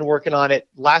he'd been working on it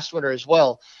last winter as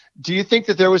well. Do you think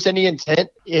that there was any intent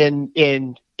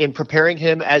in preparing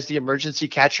him as the emergency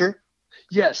catcher?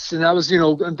 Yes, and that was,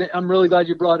 I'm really glad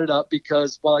you brought it up,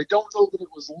 because while I don't know that it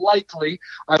was likely,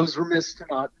 I was remiss to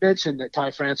not mention that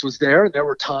Ty France was there, and there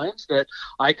were times that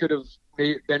I could have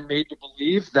been made to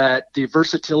believe that the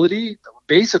versatility,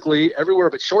 basically everywhere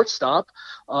but shortstop,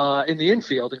 in the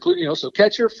infield, including, so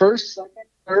catcher, first, second,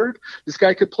 third, this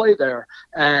guy could play there.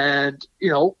 And,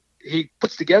 he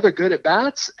puts together good at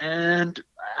bats, and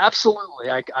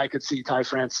absolutely I could see Ty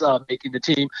France making the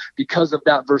team because of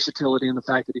that versatility and the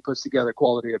fact that he puts together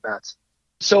quality at bats.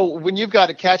 So when you've got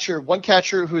one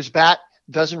catcher whose bat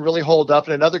doesn't really hold up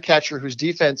and another catcher whose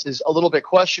defense is a little bit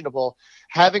questionable,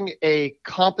 having a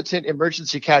competent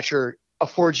emergency catcher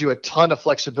affords you a ton of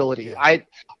flexibility. I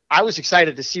was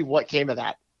excited to see what came of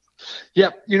that. Yeah,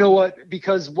 you know what?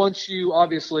 Because once you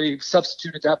obviously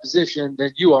substitute at that position,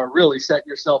 then you are really setting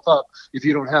yourself up if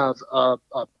you don't have a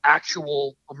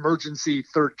actual emergency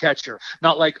third catcher.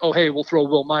 Not like, oh, hey, we'll throw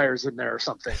Will Myers in there or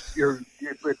something.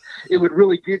 It would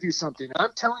really give you something. And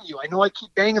I'm telling you, I know I keep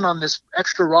banging on this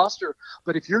extra roster,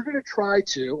 but if you're going to try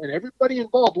to, and everybody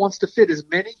involved wants to fit as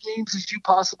many games as you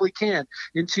possibly can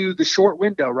into the short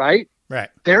window, right? Right.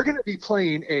 They're going to be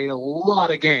playing a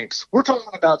lot of games. We're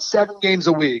talking about 7 games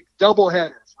a week, double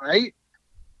headers, right?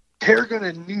 they're going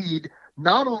to need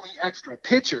not only extra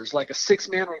pitchers, like a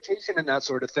 6-man rotation and that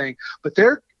sort of thing, but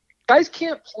guys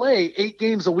can't play 8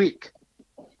 games a week.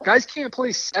 Guys can't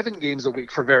play 7 games a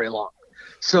week for very long.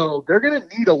 So they're going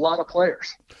to need a lot of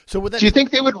players. So with that, do you think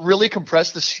they would really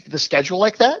compress the schedule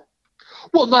like that?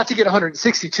 Well, not to get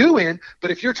 162 in,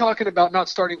 but if you're talking about not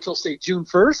starting until, say, June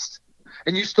 1st,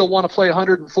 and you still want to play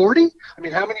 140, I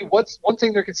mean, what's one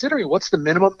thing they're considering? What's the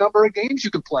minimum number of games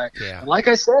you can play? Yeah. And like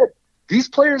I said, these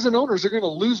players and owners are going to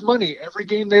lose money every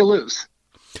game they lose.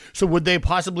 So would they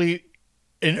possibly,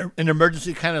 in an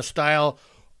emergency kind of style,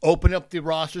 open up the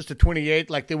rosters to 28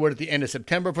 like they would at the end of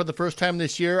September for the first time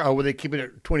this year, or would they keep it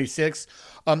at 26?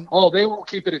 They won't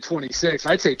keep it at 26.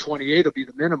 I'd say 28 will be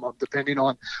the minimum, depending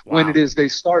on when it is they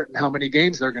start and how many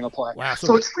games they're going to play. Wow.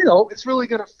 So it's really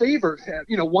going to favor.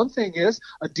 One thing is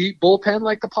a deep bullpen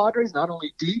like the Padres, not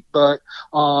only deep, but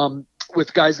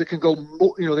with guys that can go,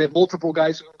 they have multiple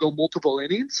guys who can go multiple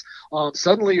innings.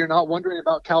 Suddenly you're not wondering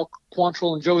about Cal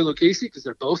Quantrill and Joey Lucchesi because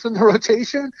they're both in the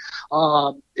rotation.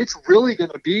 It's really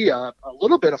going to be a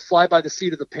little bit of fly by the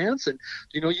seat of the pants. And,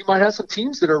 you might have some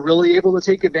teams that are really able to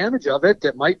take advantage of it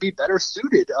that might be better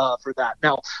suited for that.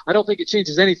 Now, I don't think it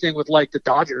changes anything with like the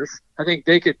Dodgers. I think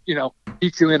they could,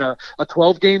 beat you in a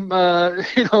 12-game,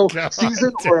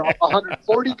 season or a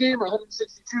 140-game or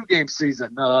 162-game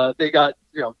season. They got,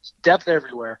 depth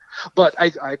everywhere. But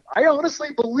I honestly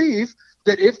believe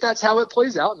that if that's how it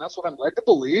plays out, and that's what I'm led to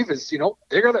believe, is,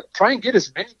 they're going to try and get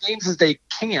as many games as they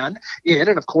can in.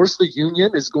 And, of course, the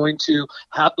union is going to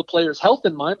have the players' health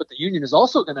in mind, but the union is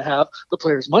also going to have the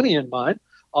players' money in mind.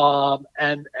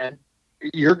 And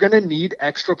you're going to need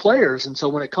extra players. And so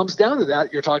when it comes down to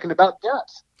that, you're talking about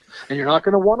depth. And you're not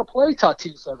going to want to play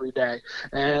Tatis every day,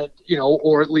 and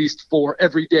or at least for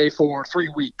every day for 3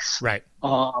 weeks. Right.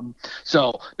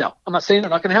 So now I'm not saying they're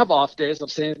not going to have off days. I'm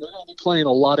saying they're going to be playing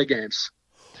a lot of games.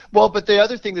 Well, but the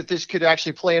other thing that this could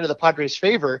actually play into the Padres'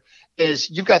 favor is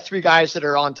you've got 3 guys that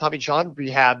are on Tommy John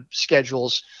rehab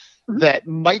schedules that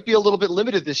might be a little bit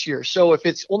limited this year. So if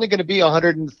it's only going to be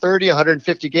 130,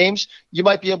 150 games, you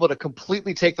might be able to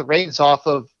completely take the reins off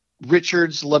of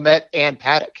Richards, Lamet, and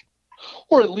Paddock.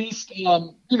 Or at least,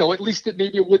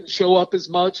 maybe it wouldn't show up as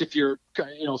much if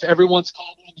if everyone's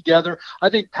called in together. I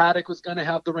think Paddock was going to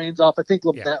have the reins off. I think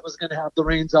Lamet was going to have the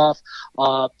reins off.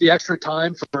 The extra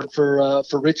time for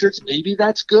Richards, maybe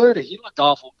that's good. He looked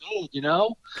awful good,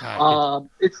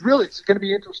 It's going to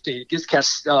be interesting. It gives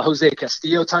Jose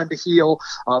Castillo time to heal.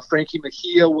 Frankie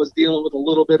Mejia was dealing with a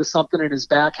little bit of something in his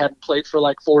back, hadn't played for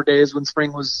like 4 days when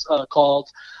spring was called.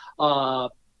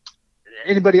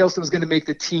 Anybody else that was going to make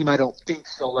the team, I don't think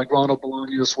so. Like Ronald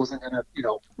Bolaños wasn't going to,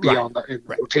 be on the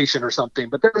rotation or something.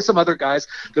 But there are some other guys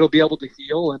that'll be able to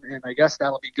heal, and I guess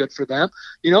that'll be good for them.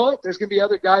 There's going to be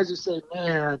other guys who say,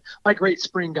 "Man, my great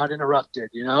spring got interrupted."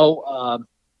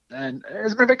 And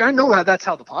as a matter of fact, I know that's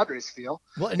how the Padres feel.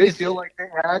 Well, they feel like they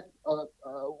had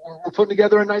we're putting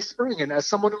together a nice spring. And as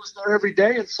someone who was there every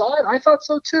day and saw it, I thought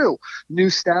so too. New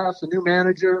staff, a new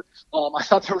manager. I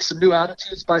thought there were some new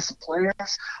attitudes by some players.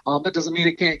 That doesn't mean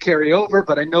it can't carry over,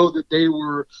 but I know that they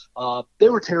were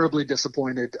terribly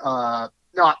disappointed.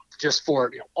 Not just for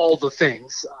all the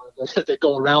things that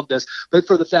go around this, but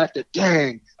for the fact that,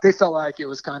 dang, they felt like it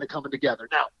was kind of coming together.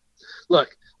 Now,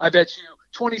 look, I bet you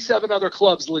 27 other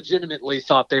clubs legitimately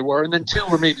thought they were, and then 2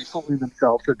 were maybe fooling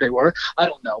themselves that they were. I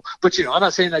don't know. But, I'm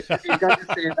not saying that. You guys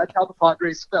are saying that's how the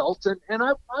Padres felt, and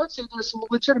I would say there's some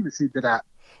legitimacy to that.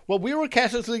 Well, we were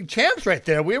Catholic League champs right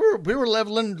there. We were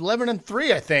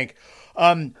 11-3, I think.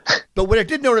 But what I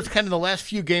did notice kind of in the last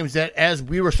few games that as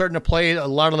we were starting to play a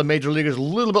lot of the major leaguers a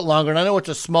little bit longer, and I know it's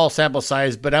a small sample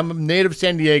size, but I'm a native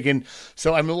San Diegan,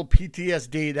 so I'm a little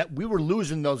PTSD that we were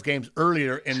losing those games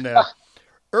earlier in the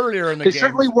game. They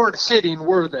certainly weren't hitting,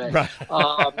 were they? Right.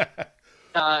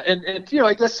 And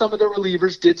I guess some of the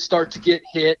relievers did start to get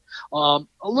hit a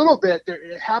little bit.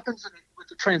 It happens with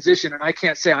the transition, and I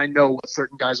can't say I know what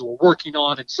certain guys were working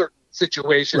on in certain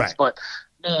situations, right. But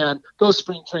man, those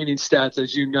spring training stats,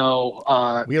 as you know,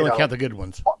 we only count the good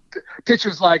ones.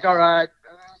 Pitcher's like, all right,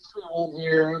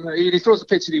 here. He throws a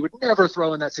pitch that he would never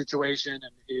throw in that situation,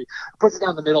 and he puts it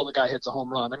down the middle, and the guy hits a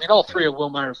home run. I mean, all 3 of Will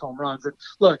Myers' home runs. And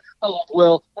look, I love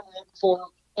Will. I'm rooting for him.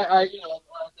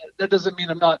 That doesn't mean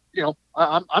I'm not,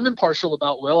 I'm impartial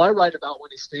about Will. I write about when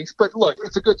he stinks. But look,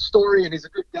 it's a good story, and he's a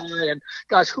good guy. And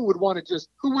gosh, who wouldn't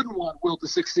want Will to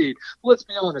succeed? Let's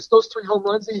be honest. Those 3 home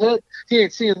runs he hit, he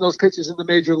ain't seeing those pitches in the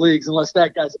major leagues unless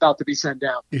that guy's about to be sent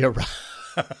down. Yeah, right.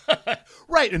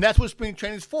 Right, and that's what spring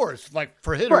training is for. It's like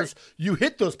for hitters, right. You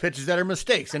hit those pitches that are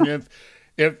mistakes, and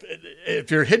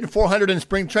if you're hitting 400 in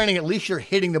spring training, at least you're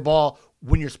hitting the ball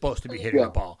when you're supposed to be hitting the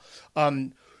ball.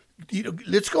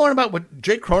 let's go on about what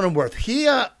Jake Cronenworth. He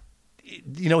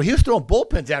was throwing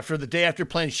bullpens after the day after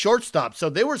playing shortstop. So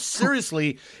they were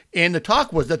seriously, and the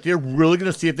talk was that they're really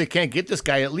going to see if they can't get this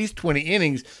guy at least 20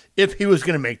 innings if he was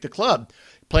going to make the club.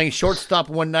 Playing shortstop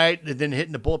one night and then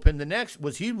hitting the bullpen the next.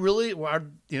 Was he really,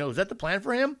 is that the plan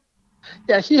for him?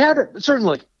 Yeah, he had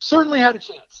certainly had a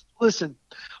chance. Listen,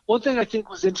 one thing I think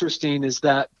was interesting is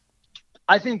that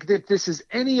I think that this is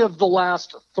any of the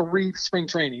last 3 spring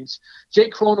trainings.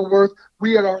 Jake Cronenworth,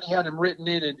 we had already had him written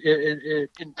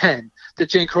in pen that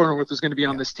Jake Cronenworth was going to be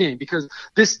on this team, because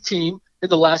this team in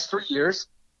the last 3 years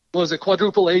was a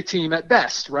quadruple A team at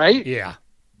best, right? Yeah.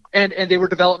 And they were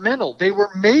developmental. They were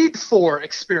made for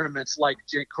experiments like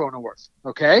Jake Cronenworth,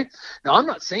 okay? Now, I'm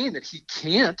not saying that he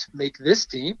can't make this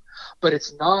team, but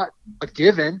it's not a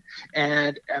given.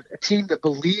 And a team that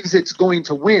believes it's going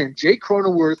to win, Jake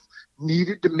Cronenworth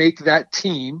needed to make that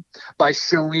team by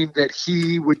showing that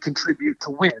he would contribute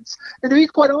to wins. And to be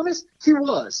quite honest, he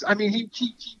was. I mean, he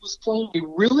was playing a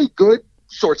really good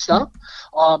shortstop.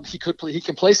 He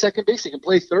can play second base. He can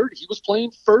play third. He was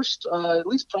playing first, at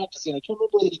least practicing. I can't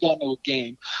remember that he got into a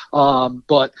game.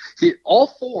 But he all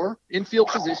 4 infield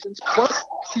positions, plus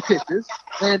he pitches.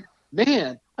 And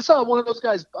man, I saw one of those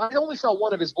guys. I only saw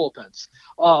one of his bullpens.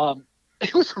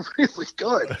 It was really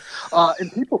good.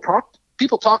 And people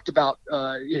talked about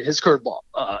his curveball.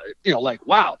 Like,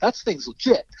 wow, that's thing's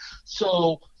legit.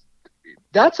 So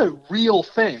that's a real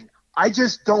thing. I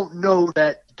just don't know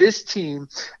that this team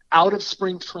out of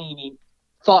spring training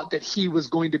thought that he was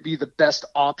going to be the best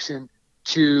option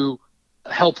to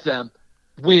help them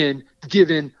win,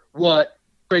 given what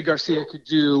Craig Garcia could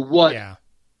do, what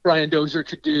Brian Dozier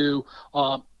could do.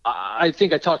 I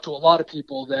think I talked to a lot of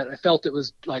people that I felt it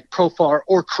was like Profar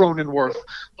or Cronenworth.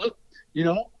 But,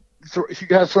 if you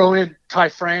got to throw in Ty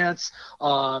France,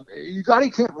 you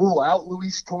can't rule out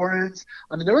Luis Torrens.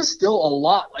 I mean, there was still a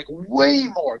lot, like way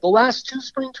more. The last 2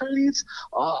 spring trainings,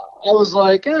 I was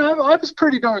like, I was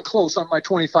pretty darn close on my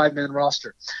 25-man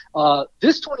roster.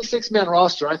 This 26-man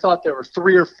roster, I thought there were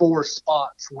 3 or 4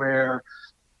 spots where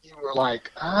you were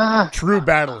like, true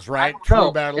battles, right?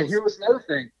 True battles. And here was another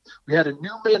thing. We had a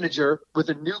new manager with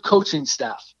a new coaching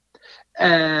staff.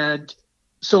 And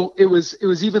so it was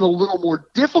even a little more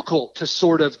difficult to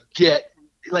sort of get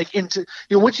like into,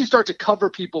 once you start to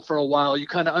cover people for a while, you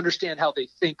kind of understand how they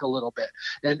think a little bit,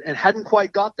 and hadn't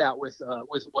quite got that with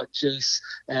what Jace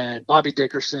and Bobby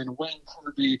Dickerson, Wayne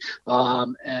Kirby,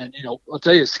 and I'll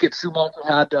tell you, Skip Schumacher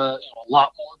had a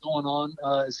lot more going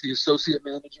on as the associate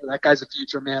manager. That guy's a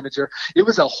future manager. It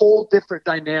was a whole different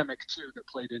dynamic too that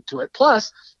played into it.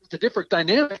 Plus, the different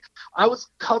dynamic, I was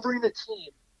covering a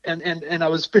team. And I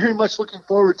was very much looking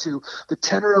forward to the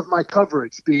tenor of my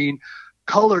coverage being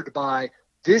colored by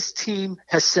this team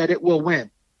has said it will win.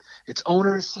 Its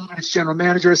owner has said it, its general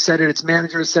manager has said it, its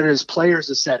manager has said it, its players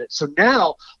have said it. So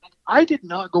now I did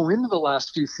not go into the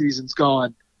last few seasons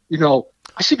going,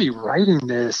 I should be writing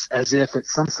this as if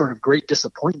it's some sort of great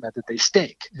disappointment that they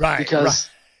stink. Right. Because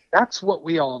that's what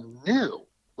we all knew.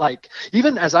 Like,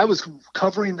 even as I was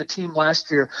covering the team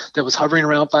last year that was hovering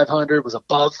around 500, was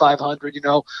above 500,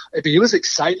 it was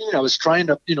exciting. I was trying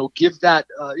to, give that,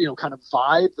 kind of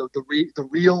vibe, the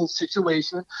real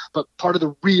situation. But part of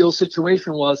the real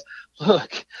situation was,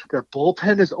 look, their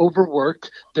bullpen is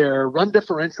overworked. Their run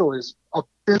differential is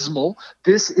abysmal.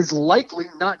 This is likely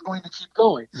not going to keep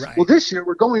going. Right. Well, this year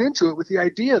we're going into it with the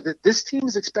idea that this team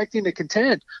is expecting to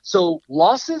contend. So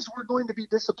losses were going to be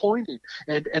disappointing,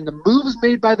 and the moves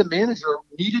made by the manager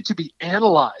needed to be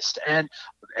analyzed and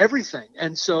everything.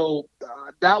 And so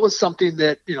that was something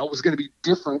that, was going to be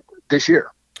different this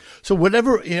year. So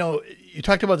whatever, you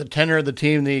talked about the tenor of the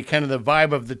team, the kind of the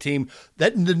vibe of the team,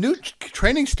 that the new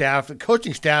training staff, the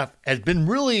coaching staff has been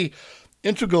really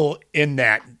integral in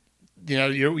that.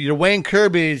 Your Wayne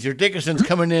Kirby's, your Dickerson's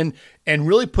coming in and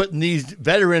really putting these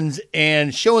veterans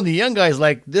and showing the young guys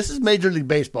like this is Major League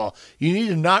Baseball. You need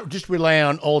to not just rely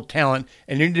on old talent,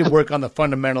 and you need to work on the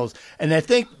fundamentals. And I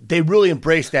think they really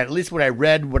embraced that. At least what I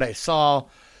read, what I saw,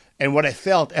 and what I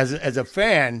felt as a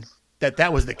fan,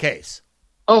 that was the case.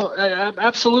 Oh,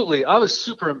 absolutely. I was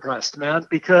super impressed, man,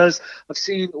 because I've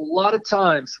seen a lot of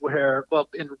times where, well,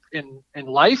 in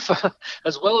life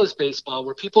as well as baseball,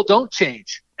 where people don't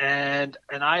change. And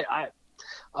I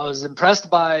was impressed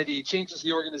by the changes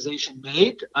the organization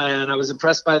made, and I was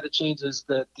impressed by the changes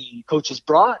that the coaches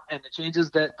brought and the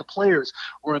changes that the players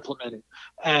were implementing.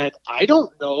 And I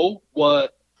don't know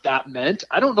what that meant.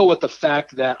 I don't know what the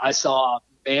fact that I saw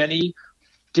Manny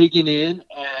digging in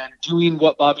and doing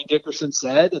what Bobby Dickerson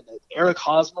said, and that Eric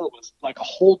Hosmer was like a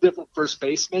whole different first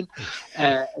baseman.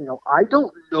 And, I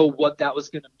don't know what that was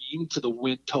going to mean to the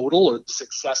win total or the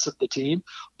success of the team,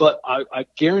 but I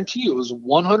guarantee you it was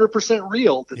 100%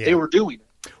 real that they were doing it.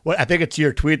 Well, I think it's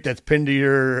your tweet that's pinned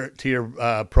to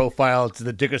your profile. It's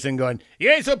the Dickerson going, "You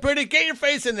ain't so pretty. Get your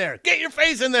face in there. Get your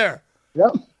face in there."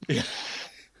 Yep. Yeah.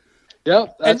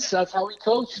 Yep. That's how he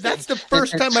coached. That's the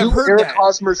first time I've heard Eric that.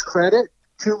 Hosmer's credit,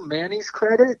 to Manny's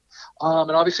credit,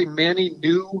 and obviously Manny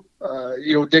knew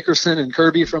Dickerson and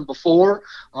Kirby from before,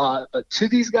 but to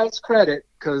these guys' credit,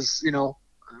 because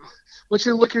once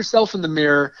you look yourself in the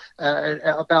mirror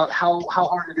about how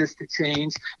hard it is to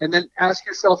change, and then ask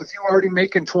yourself if you're already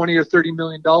making $20 or $30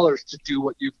 million to do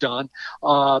what you've done,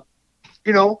 were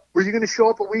you going to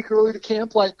show up a week early to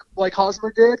camp like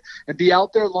Hosmer did and be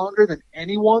out there longer than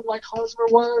anyone like Hosmer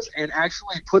was and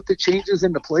actually put the changes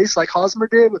into place like Hosmer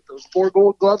did with those 4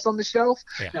 gold gloves on the shelf?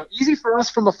 Yeah. Now, easy for us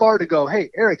from afar to go,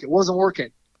 hey, Eric, it wasn't working.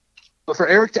 But for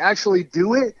Eric to actually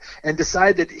do it and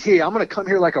decide that, hey, I'm going to come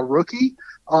here like a rookie,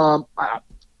 I'm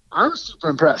super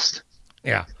impressed.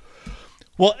 Yeah.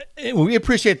 Well, we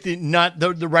appreciate the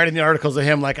writing the articles of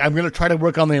him. Like, I'm going to try to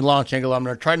work on the launch angle. I'm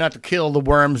going to try not to kill the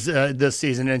worms this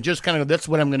season, and just kind of that's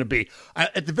what I'm going to be.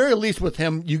 At the very least, with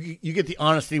him, you get the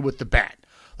honesty with the bat.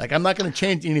 Like, I'm not going to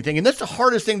change anything, and that's the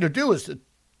hardest thing to do is to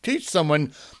teach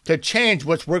someone to change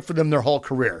what's worked for them their whole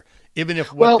career, even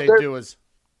if what they do is.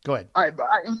 Go ahead.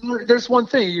 There's one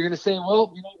thing you're going to say.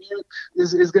 Well, Eric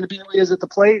is going to be who he is at the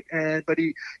plate, but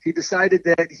he decided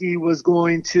that he was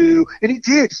going to, and he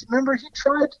did. Remember, he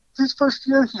tried his first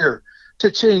year here to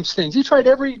change things. He tried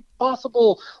every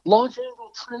possible launch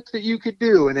angle trick that you could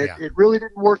do, and it really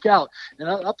didn't work out. And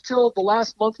up till the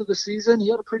last month of the season, he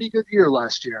had a pretty good year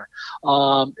last year.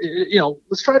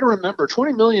 Let's try to remember,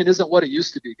 $20 million isn't what it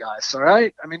used to be, guys. All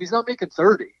right, I mean, he's not making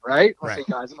 30, right? Right.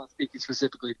 Okay, guys, I'm not speaking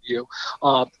specifically to you.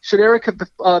 Should Eric have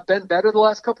been better the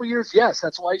last couple of years? Yes,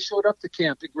 that's why he showed up to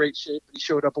camp in great shape, and he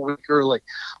showed up a week early.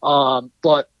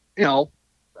 But at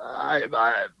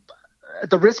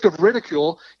the risk of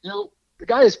ridicule, the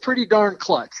guy is pretty darn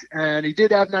clutch, and he did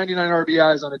have 99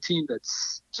 RBIs on a team that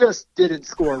just didn't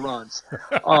score runs.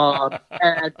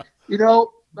 And he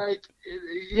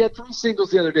had 3 singles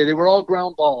the other day. They were all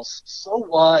ground balls. So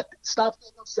what? Stop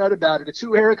getting upset about it. It's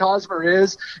who Eric Hosmer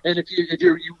is. And if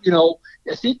you're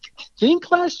I think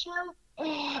last year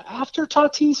after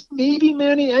Tatis, maybe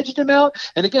Manny edged him out.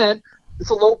 And again, it's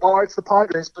a low bar. It's the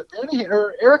Padres, but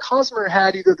Eric Hosmer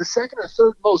had either the second or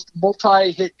third most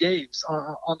multi-hit games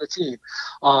on the team.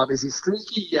 Is he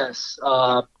streaky? Yes.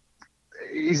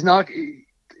 He's not.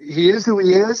 He is who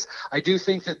he is. I do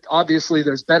think that obviously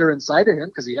there's better inside of him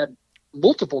because he had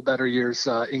multiple better years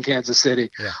in Kansas City.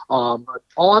 Yeah. But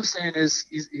all I'm saying is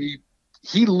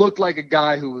he looked like a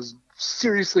guy who was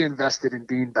seriously invested in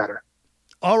being better.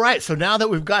 All right, so now that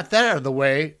we've got that out of the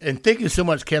way, and thank you so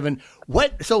much, Kevin.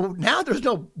 So now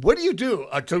what do you do?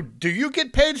 So do you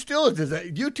get paid still? Does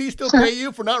UT still pay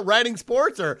you for not writing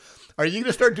sports, or are you going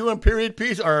to start doing period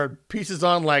pieces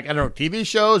on, like, I don't know, TV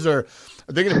shows, or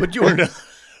are they going to put you in? Are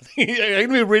you going to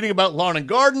be reading about lawn and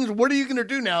gardens? What are you going to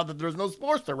do now that there's no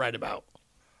sports to write about?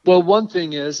 Well, one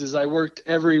thing is I worked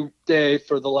every day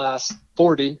for the last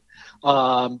 40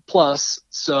 plus.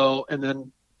 So, and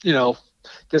then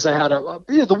because I had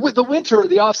the winter,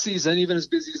 the off season, even as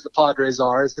busy as the Padres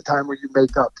are, is the time where you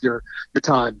make up your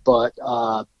time. But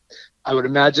I would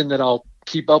imagine that I'll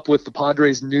keep up with the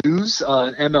Padres news,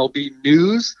 MLB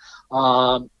news.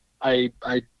 I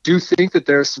do think that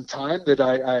there's some time that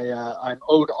I'm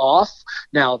owed off.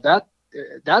 Now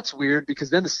that's weird because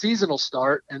then the season will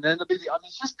start and then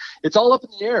it's all up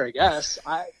in the air, I guess.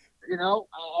 I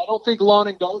don't think lawn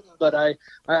and garden, but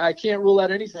I can't rule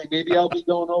out anything. Maybe I'll be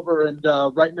going over and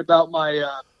writing about my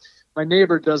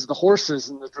neighbor does the horses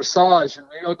and the dressage, and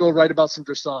maybe I'll go write about some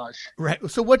dressage. Right.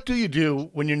 So what do you do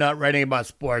when you're not writing about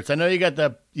sports? I know you got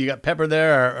Pepper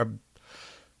there, or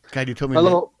God, you told me. My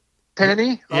little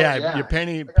Penny. Yeah, your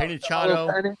Penny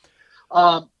Chado. Penny.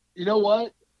 You know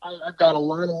what? I've got a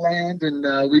lot of land,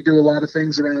 and we do a lot of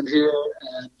things around here,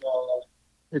 and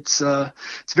it's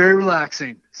very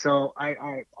relaxing. So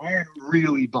I am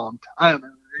really bummed. I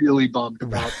am really bummed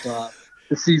about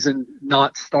the season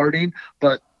not starting,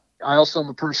 but I also am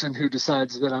a person who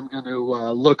decides that I'm going to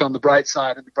look on the bright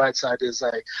side, and the bright side is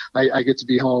I get to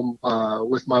be home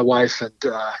with my wife and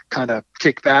kind of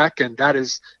kick back, and that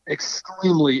is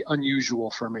extremely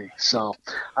unusual for me. So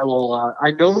I will.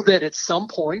 I know that at some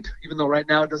point, even though right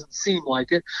now it doesn't seem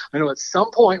like it, I know at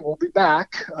some point we'll be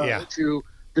back to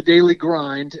the daily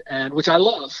grind, and which I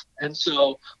love, and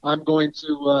so I'm going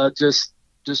to just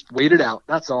just wait it out.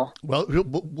 That's all. Well,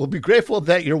 we'll be grateful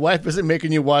that your wife isn't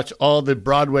making you watch all the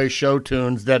Broadway show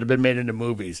tunes that have been made into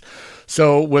movies.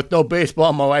 So with no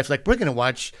baseball, my wife's like, we're going to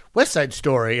watch West Side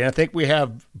Story. And I think we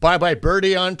have Bye Bye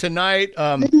Birdie on tonight.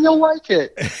 Maybe you'll like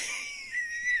it.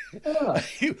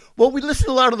 Well, we listen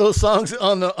to a lot of those songs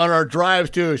on our drives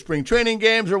to spring training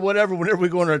games or whatever, whenever we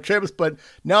go on our trips. But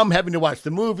now I'm having to watch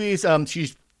the movies.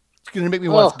 She's going to make me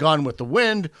watch Gone with the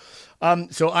Wind.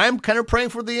 So I'm kind of praying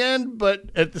for the end, but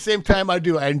at the same time, I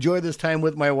enjoy this time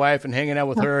with my wife and hanging out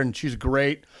with her, and she's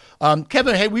great.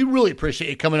 Kevin, hey, we really appreciate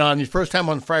you coming on. Your first time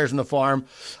on Friars on the Farm.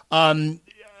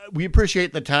 We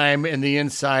appreciate the time and the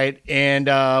insight, and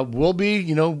we'll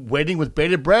be, waiting with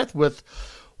bated breath with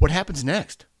what happens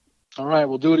next. All right,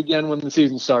 we'll do it again when the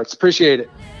season starts. Appreciate it.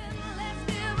 Let's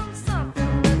give 'em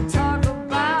something to talk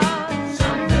about. Let's give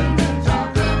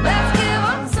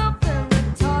 'em something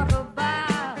to talk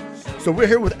about. So we're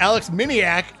here with Alex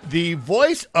Miniak, the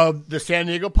voice of the San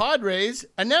Diego Padres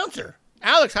announcer.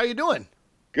 Alex, how you doing?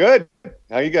 Good.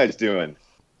 How you guys doing?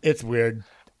 It's weird.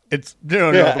 It's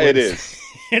it is.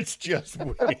 It's just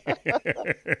weird.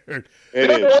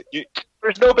 It is.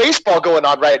 There's no baseball going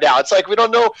on right now. It's like we don't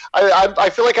know.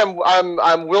 I feel like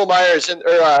I'm Will Myers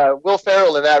or Will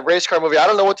Ferrell in that race car movie. I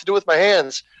don't know what to do with my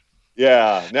hands.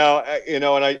 Yeah. No,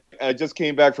 and I just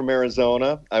came back from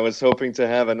Arizona. I was hoping to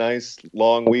have a nice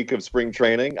long week of spring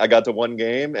training. I got to one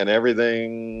game and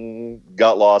everything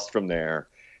got lost from there.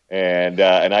 And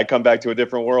I come back to a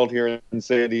different world here in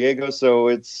San Diego. So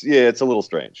it's a little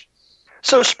strange.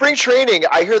 So spring training,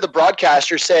 I hear the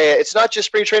broadcasters say it's not just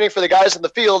spring training for the guys in the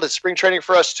field, it's spring training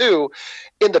for us too.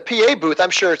 In the PA booth,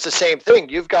 I'm sure it's the same thing.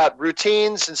 You've got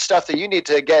routines and stuff that you need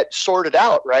to get sorted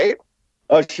out, right?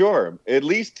 Oh, sure. At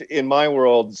least in my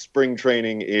world, spring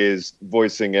training is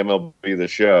voicing MLB The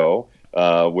Show,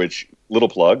 which, little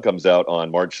plug, comes out on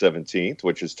March 17th,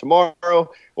 which is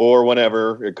tomorrow or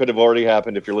whenever. It could have already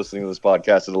happened if you're listening to this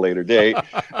podcast at a later date.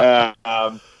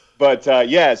 But so,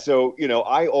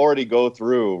 I already go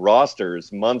through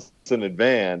rosters months in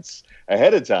advance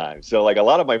ahead of time. So like a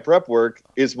lot of my prep work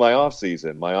is my off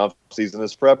season. My off season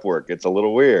is prep work. It's a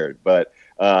little weird, but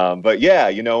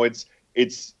yeah,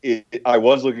 I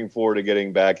was looking forward to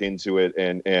getting back into it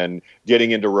and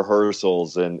getting into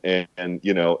rehearsals and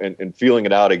feeling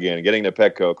it out again, getting to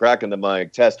Petco, cracking the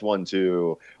mic, test 1,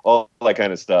 2, all that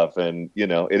kind of stuff. And,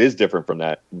 it is different from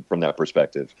that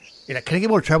perspective. Can I get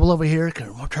more treble over here?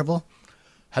 More treble?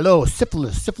 Hello,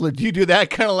 syphilis. Do you do that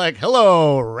kind of like,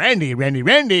 hello, Randy?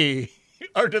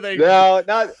 Or do they? No,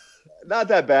 not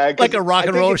that bad. Like a rock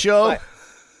and roll show?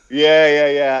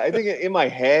 Yeah. I think in my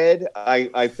head,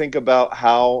 I think about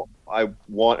how I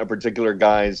want a particular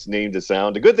guy's name to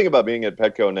sound. The good thing about being at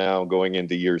Petco now, going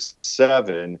into year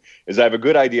 7, is I have a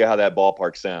good idea how that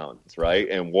ballpark sounds, right?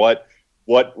 And what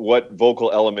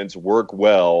vocal elements work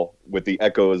well with the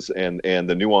echoes and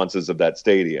the nuances of that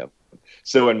stadium.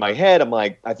 So in my head, I'm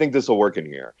like, I think this will work in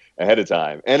here ahead of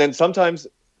time. And then sometimes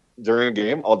during a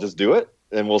game, I'll just do it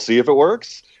and we'll see if it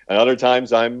works. And other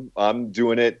times I'm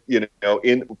doing it,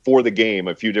 for the game,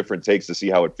 a few different takes to see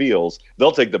how it feels.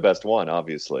 They'll take the best one,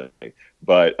 obviously,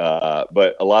 but a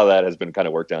lot of that has been kind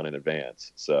of worked out in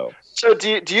advance. So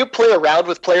do you play around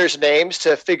with players' names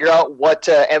to figure out what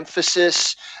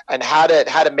emphasis and how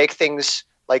to make things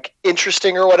like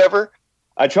interesting or whatever?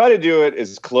 I try to do it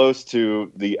as close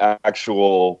to the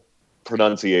actual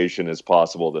pronunciation as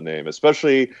possible. The name,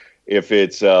 especially if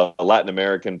it's a Latin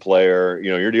American player,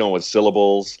 you're dealing with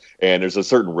syllables and there's a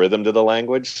certain rhythm to the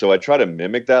language. So I try to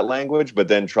mimic that language, but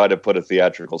then try to put a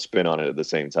theatrical spin on it at the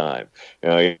same time.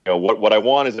 What I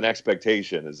want is an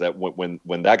expectation is that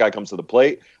when that guy comes to the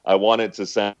plate, I want it to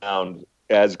sound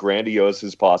as grandiose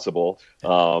as possible,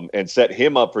 and set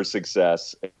him up for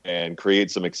success and create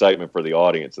some excitement for the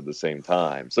audience at the same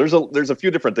time. So there's a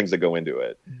few different things that go into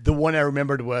it. The one I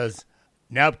remembered was,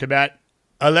 now up to bat,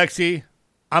 Alexi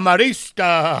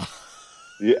Amarista.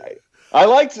 Yeah, I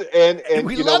liked and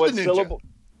we you know love what, the ninja.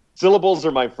 syllables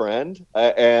are my friend,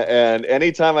 and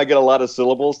anytime I get a lot of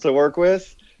syllables to work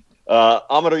with,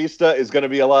 Amarista is going to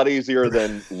be a lot easier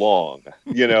than long,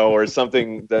 or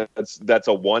something that's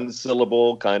a one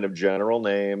syllable kind of general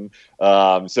name.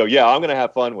 So yeah, I'm going to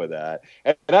have fun with that.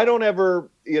 And I don't ever,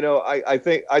 I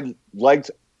think I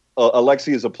liked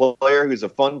Alexi as a player who's a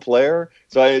fun player.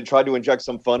 So I tried to inject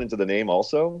some fun into the name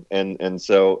also. And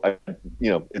so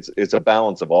it's a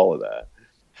balance of all of that.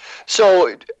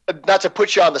 So, not to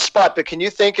put you on the spot, but can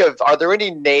you think are there any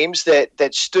names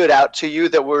that stood out to you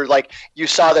that were like, you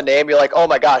saw the name, you're like, oh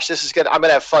my gosh, this is good, I'm going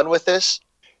to have fun with this?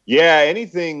 Yeah,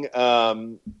 anything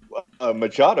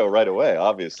Machado right away,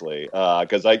 obviously,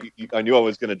 because I knew I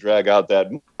was going to drag out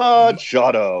that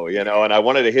Machado, and I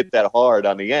wanted to hit that hard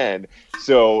on the end.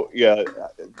 So yeah,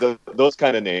 those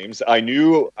kind of names. I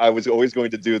knew I was always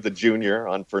going to do the Junior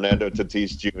on Fernando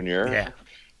Tatis Jr. Yeah.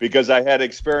 Because I had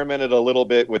experimented a little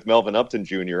bit with Melvin Upton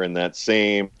Jr. in that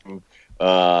same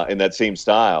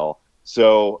style.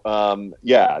 So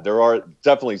yeah, there are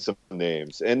definitely some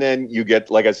names, and then you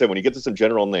get, like I said, when you get to some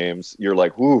general names, you're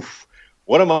like, "Oof,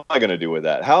 what am I going to do with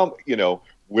that?"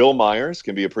 Will Myers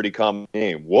can be a pretty common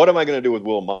name. What am I going to do with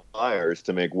Will Myers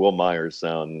to make Will Myers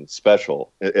sound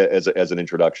special as an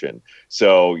introduction?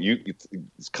 So you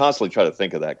constantly try to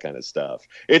think of that kind of stuff.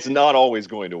 It's not always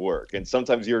going to work, and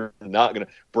sometimes you're not going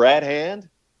to. Brad Hand,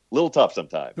 a little tough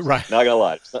sometimes. Right. Not gonna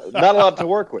lie, not a lot to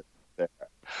work with there.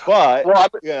 But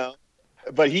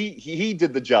but he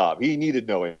did the job. He needed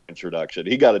no introduction.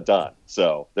 He got it done.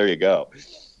 So there you go.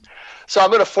 So I'm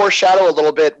going to foreshadow a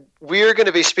little bit. We're going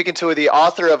to be speaking to the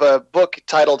author of a book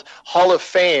titled Hall of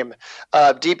Fame,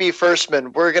 DB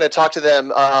Firstman. We're going to talk to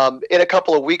them in a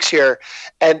couple of weeks here.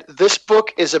 And this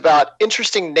book is about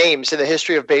interesting names in the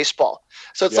history of baseball.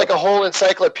 So it's like a whole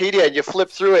encyclopedia, and you flip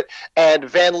through it, and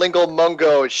Van Lingle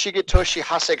Mungo, Shigetoshi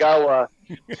Hasegawa,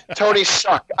 Tony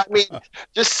Suck. I mean,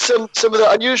 just some of the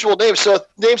unusual names. So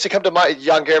names that come to mind,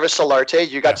 Yangervis Solarte,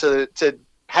 you got to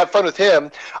have fun with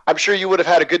him. I'm sure you would have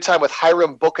had a good time with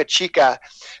Hiram Boca Chica,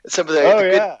 some of the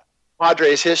good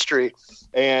Padres history.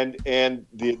 And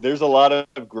there's a lot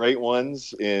of great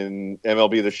ones in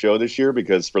MLB The Show this year,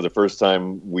 because for the first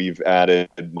time we've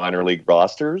added minor league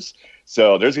rosters.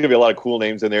 So there's going to be a lot of cool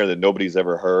names in there that nobody's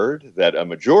ever heard, that a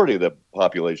majority of the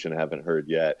population haven't heard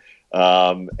yet.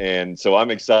 And so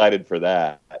I'm excited for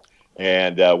that.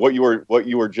 And what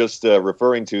you were just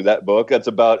referring to, that book, that's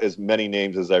about as many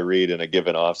names as I read in a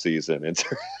given off season in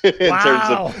terms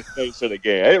of names for the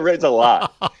game. It's a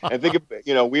lot. And think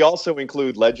of, we also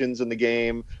include legends in the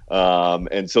game,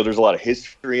 and so there's a lot of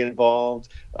history involved.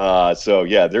 So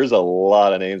yeah, there's a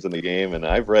lot of names in the game, and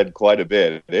I've read quite a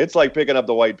bit. It's like picking up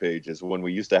the white pages when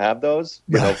we used to have those,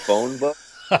 phone books.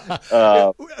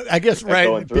 I guess,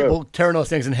 right, people tearing those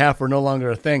things in half are no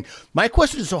longer a thing. My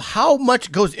question is, so how much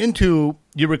goes into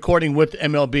your recording with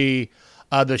MLB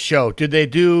The Show?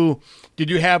 Did you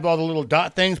have all the little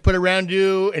dot things put around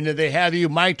you, and did they have you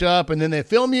mic'd up and then they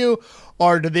film you,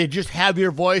 or did they just have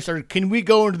your voice, or can we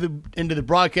go into the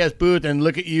broadcast booth and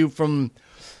look at you from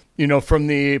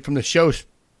the show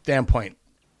standpoint?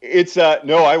 It's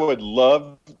no, I would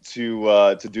love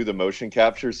to do the motion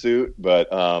capture suit, but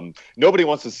nobody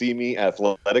wants to see me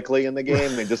athletically in the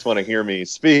game. They just want to hear me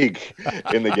speak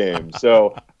in the game.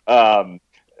 So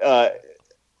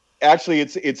actually,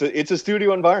 it's a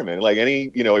studio environment. Like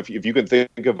any, if you can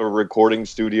think of a recording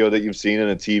studio that you've seen in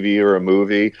a TV or a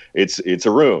movie, it's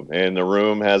a room, and the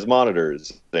room has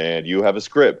monitors, and you have a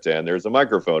script, and there's a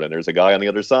microphone, and there's a guy on the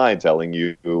other side telling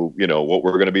you, what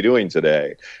we're going to be doing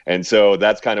today. And so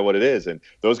that's kind of what it is. And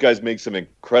those guys make some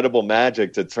incredible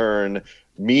magic to turn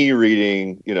me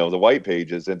reading, the white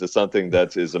pages into something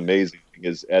that's as amazing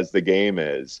as the game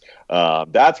is.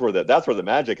 That's where the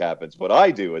magic happens. What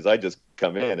I do is I just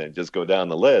come in and just go down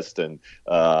the list, and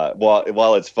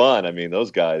while it's fun, I mean,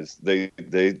 those guys they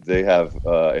have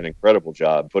an incredible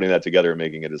job putting that together and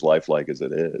making it as lifelike as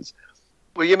it is.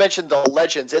 Well, you mentioned the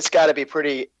legends. It's got to be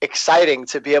pretty exciting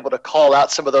to be able to call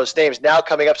out some of those names. Now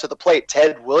coming up to the plate,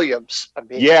 Ted Williams. I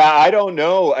mean, yeah, I don't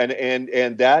know,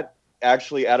 and that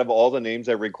actually, out of all the names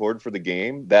I record for the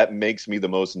game, that makes me the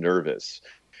most nervous,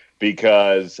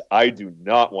 because I do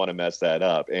not want to mess that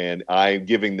up, and I'm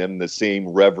giving them the same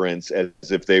reverence as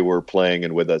if they were playing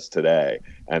and with us today,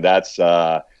 and that's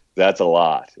a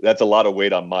lot. That's a lot of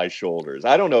weight on my shoulders.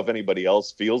 I don't know if anybody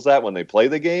else feels that when they play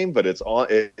the game, but it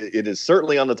is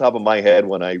certainly on the top of my head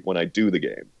when I do the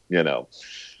game.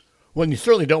 Well, you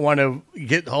certainly don't want to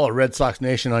get all of Red Sox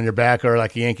Nation on your back, or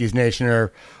like Yankees Nation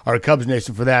or Cubs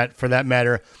Nation for that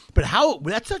matter. But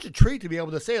that's such a treat to be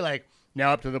able to say, like,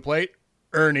 now up to the plate,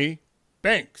 Ernie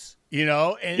Banks,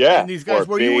 and these guys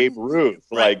or Babe Ruth.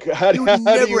 Right. Like, how do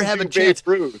you have a chance?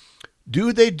 Babe Ruth?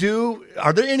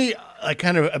 Are there any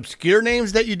kind of obscure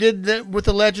names that you did with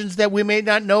the legends that we may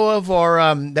not know of, or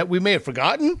that we may have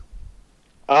forgotten?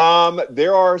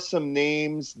 There are some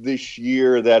names this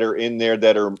year that are in there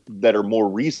that are more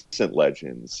recent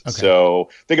legends. Okay. So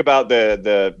think about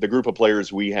the group of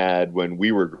players we had when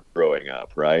we were growing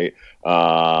up, right?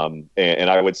 And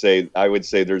I would say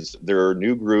there are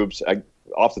new groups.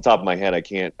 off the top of my head, I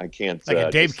can't. Like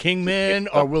a Dave just- Kingman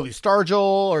or Willie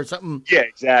Stargell or something. Yeah,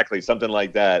 exactly. Something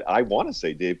like that. I want to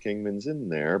say Dave Kingman's in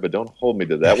there, but don't hold me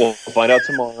to that. We'll find out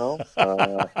tomorrow.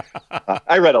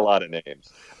 I read a lot of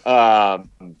names.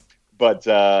 But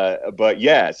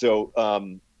yeah,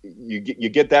 so you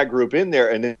get that group in there,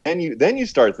 and then you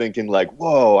start thinking like,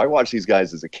 whoa, I watched these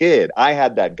guys as a kid. I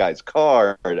had that guy's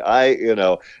card.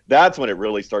 That's when it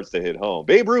really starts to hit home.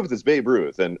 Babe Ruth is Babe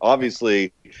Ruth, and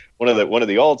obviously one of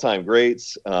the all-time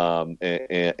greats.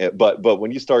 But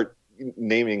when you start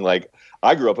naming, like,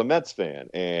 I grew up a Mets fan,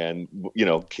 and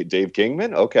Dave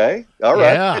Kingman. Okay, all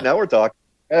right, Yeah. now we're talking.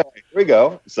 Here we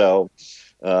go. So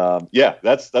yeah,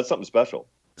 that's something special.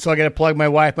 So I got to plug my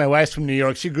wife. My wife's from New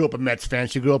York. She grew up a Mets fan.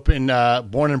 She grew up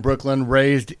born in Brooklyn,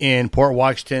 raised in Port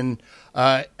Washington,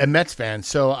 a Mets fan.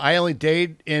 So I only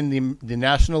date in the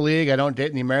National League. I don't date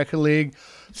in the American League.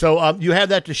 So you have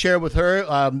that to share with her.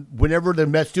 Whenever the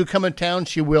Mets do come in town,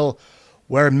 she will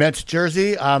wear a Mets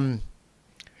jersey.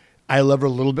 I love her a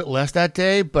little bit less that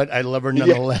day, but I love her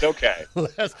nonetheless. Yeah, okay.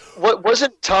 What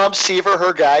wasn't Tom Seaver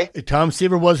her guy? Tom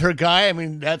Seaver was her guy. I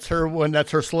mean, that's her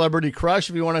that's her celebrity crush,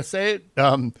 if you want to say it.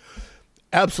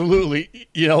 Absolutely.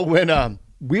 When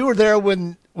we were there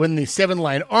when the Seven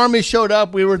Line Army showed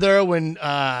up, we were there when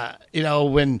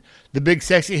when the Big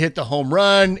Sexy hit the home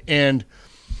run, and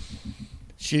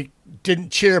she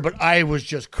didn't cheer, but I was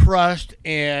just crushed.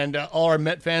 And all our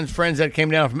Met fans, friends that came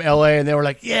down from LA, and they were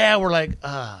like, "Yeah," we're like,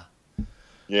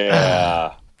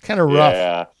 Yeah. kind of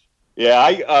rough.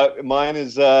 Yeah. Mine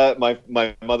is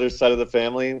my mother's side of the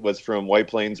family was from White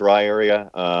Plains, Rye area,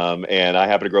 and I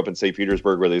happen to grow up in St.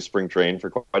 Petersburg, where they spring train for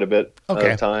quite a bit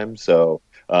Okay. of time. So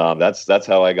that's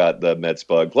how I got the Mets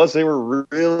bug. Plus, they were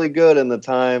really good in the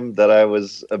time that I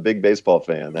was a big baseball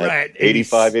fan. That Right.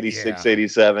 85, 86, Yeah.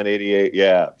 87, 88.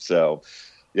 Yeah. So,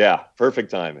 yeah,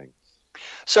 perfect timing.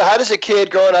 So how does a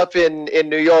kid growing up in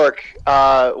New York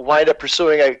wind up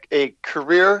pursuing a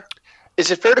career? Is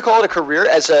it fair to call it a career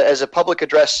as a public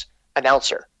address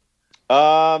announcer?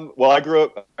 Well, I grew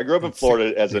up in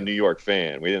Florida as a New York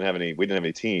fan. We didn't have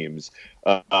any teams.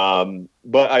 But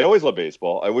I always loved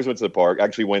baseball. I always went to the park.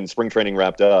 Actually, when spring training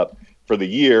wrapped up for the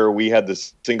year, we had the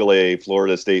single A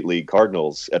Florida State League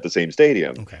Cardinals at the same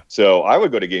stadium. Okay. So I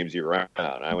would go to games year round.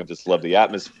 I would just love the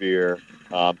atmosphere.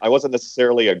 I wasn't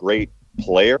necessarily a great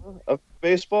player of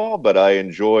baseball, but I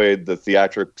enjoyed the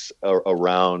theatrics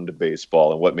around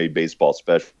baseball and what made baseball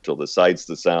special, the sights,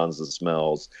 the sounds, the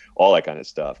smells, all that kind of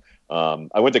stuff.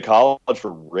 I went to college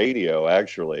for radio,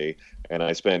 actually, and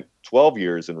I spent 12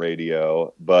 years in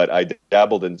radio, but I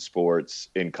dabbled in sports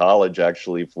in college,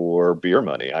 actually, for beer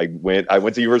money. I went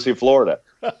to University of Florida.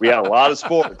 We had a lot of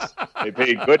sports. They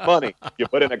paid good money. You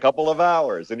put in a couple of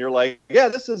hours, and you're like, yeah,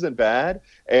 this isn't bad.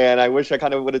 And I wish I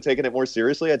kind of would have taken it more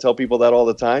seriously. I tell people that all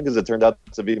the time because it turned out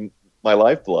to be my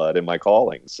lifeblood and my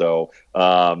calling. So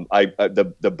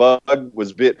the bug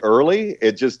was bit early.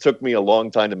 It just took me a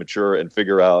long time to mature and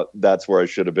figure out that's where I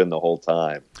should have been the whole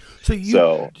time.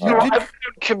 So I've heard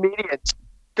comedians.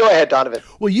 Go ahead, Donovan.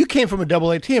 well, you came from a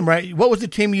Double-A team, right? What was the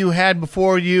team you had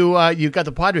before you got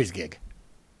the Padres gig?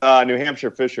 New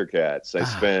Hampshire Fisher Cats. I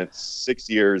spent 6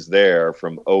 years there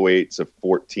from 08 to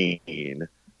 14.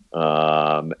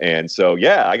 And so,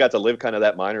 yeah, I got to live kind of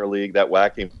that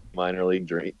wacky minor league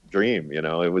dream.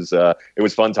 It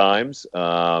was fun times.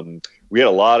 We had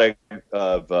a lot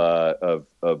of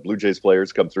Blue Jays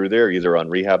players come through there, either on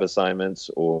rehab assignments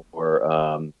or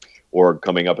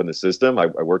coming up in the system. I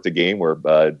worked a game where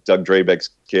Doug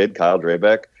Drabeck's kid, Kyle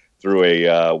Drabeck, threw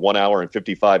a 1 hour and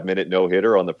 55-minute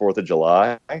no-hitter on the 4th of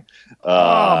July. Oh,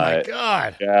 my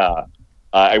God. Yeah.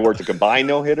 I worked a combined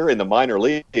no-hitter in the minor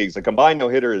leagues. A combined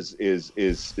no-hitter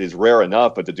is rare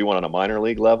enough, but to do one on a minor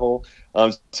league level.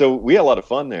 So we had a lot of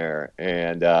fun there,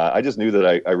 and I just knew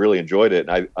that I really enjoyed it.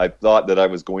 And I thought that I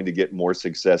was going to get more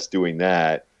success doing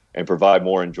that and provide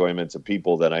more enjoyment to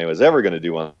people than I was ever going to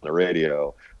do on the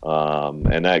radio.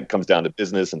 And that comes down to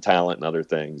business and talent and other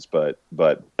things. But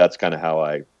that's kind of how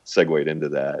I segued into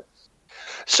that.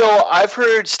 So I've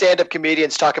heard stand-up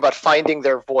comedians talk about finding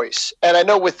their voice. And I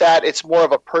know with that, it's more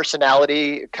of a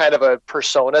personality, kind of a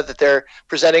persona that they're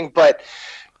presenting. But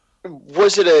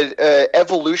was it a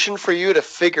evolution for you to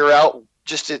figure out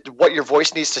just what your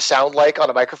voice needs to sound like on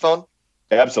a microphone?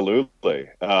 Absolutely.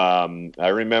 I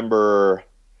remember,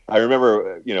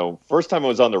 first time I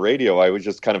was on the radio, I was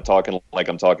just kind of talking like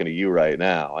I'm talking to you right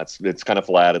now. It's kind of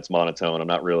flat. It's monotone. I'm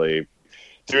not really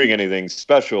doing anything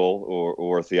special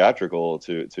or theatrical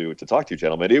to talk to you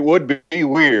gentlemen. It would be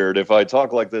weird if I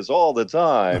talk like this all the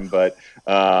time, but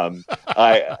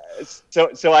I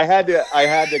had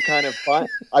to kind of find.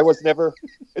 I was never.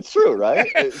 It's true,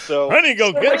 right? So Honey,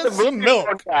 go get us some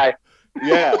milk. Guy.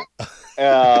 yeah.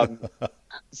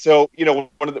 So one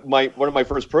of my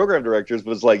first program directors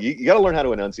was like, you got to learn how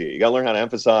to enunciate. You got to learn how to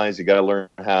emphasize. You got to learn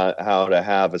how to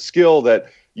have a skill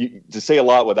that to say a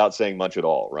lot without saying much at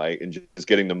all, right? And just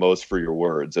getting the most for your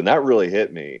words. And that really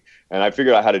hit me. And I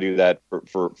figured out how to do that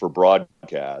for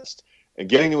broadcast. And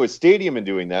getting to a stadium and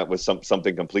doing that was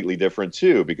something completely different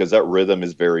too, because that rhythm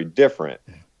is very different.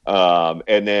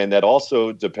 And then that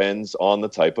also depends on the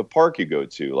type of park you go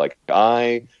to. Like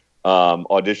I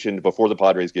auditioned before the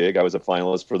Padres gig. I was a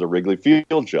finalist for the Wrigley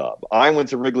Field job. I went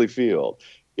to Wrigley Field.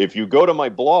 If you go to my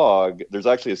blog, there's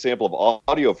actually a sample of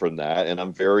audio from that, and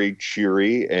I'm very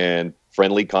cheery and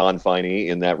friendly confiney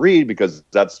in that read because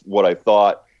that's what I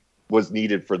thought was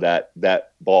needed for that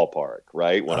ballpark,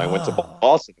 right? When I went to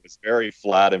Boston, it was very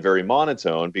flat and very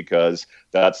monotone because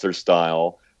that's their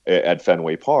style at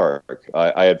Fenway Park.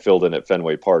 I had filled in at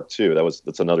Fenway Park too.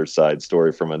 That's another side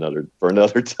story for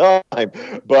another time.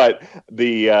 But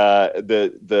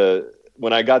the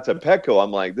when I got to Petco,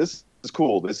 I'm like, this is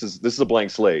cool. This is a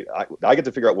blank slate. I get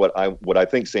to figure out what I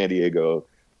think San Diego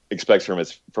expects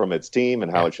from its team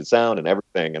and how it should sound and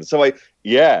everything. And so if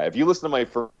you listen to my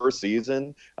first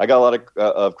season, I got a lot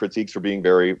of critiques for being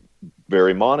very,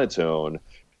 very monotone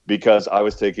because I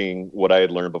was taking what I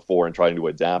had learned before and trying to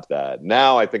adapt that.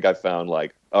 Now I think I found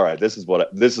like, all right, this is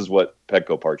what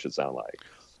Petco Park should sound like.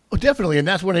 Oh, definitely, and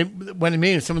that's what I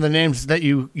mean. Some of the names that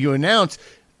you announce,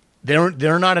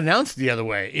 they're not announced the other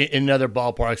way in other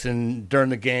ballparks and during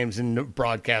the games and the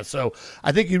broadcast. So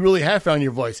I think you really have found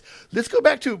your voice. Let's go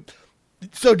back to.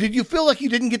 So did you feel like you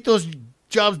didn't get those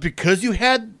jobs because you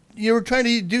were trying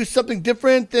to do something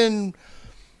different than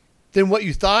what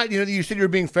you thought? You said you were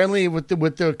being friendly with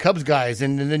the Cubs guys,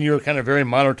 and then you were kind of very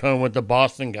monotone with the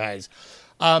Boston guys.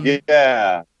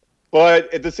 Yeah.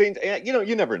 But at the same time,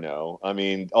 you never know. I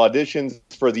mean, auditions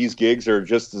for these gigs are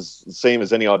just the same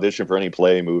as any audition for any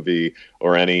play, movie,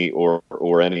 or any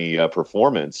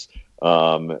performance.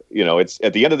 It's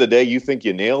at the end of the day, you think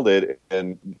you nailed it,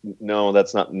 and no,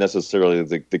 that's not necessarily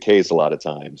the case a lot of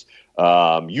times.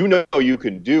 You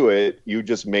can do it. You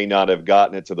just may not have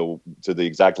gotten it to the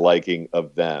exact liking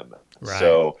of them. Right.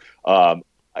 So,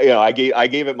 I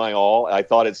gave it my all. I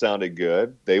thought it sounded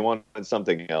good. They wanted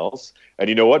something else. And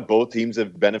you know what? Both teams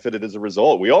have benefited as a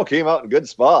result. We all came out in good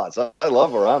spots. I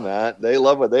love where I'm at. They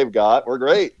love what they've got. We're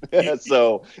great.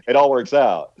 So it all works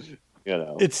out.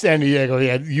 It's San Diego.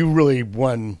 Yeah, you really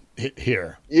won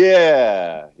here.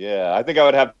 Yeah. I think I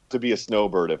would have to be a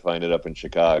snowbird if I ended up in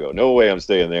Chicago. No way I'm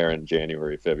staying there in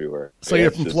January, February. So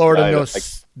you're from Florida,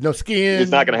 no skiing.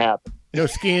 It's not going to happen. No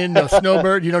skiing, no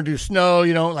snowbird. You don't do snow.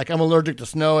 You don't I'm allergic to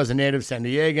snow as a native San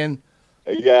Diegan.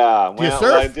 Yeah. Do you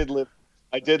surf?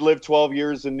 I did live 12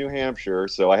 years in New Hampshire,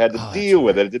 so I had to deal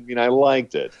with it. It didn't mean I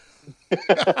liked it.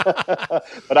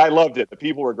 But I loved it. The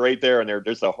people were great there, and they're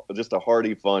just a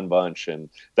hearty, fun bunch. And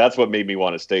that's what made me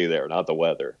want to stay there, not the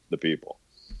weather, the people.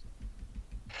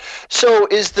 So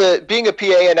is being a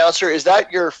PA announcer, is that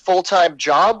your full-time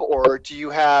job, or do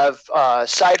you have a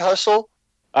side hustle?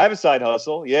 I have a side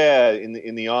hustle. Yeah.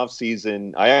 In the off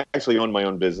season, I actually own my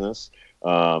own business.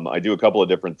 I do a couple of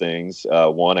different things.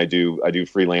 One, I do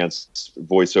freelance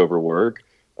voiceover work.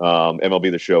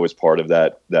 MLB The Show is part of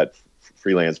that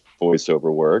freelance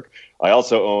voiceover work. I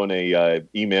also own a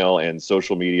email and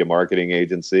social media marketing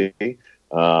agency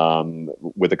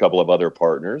with a couple of other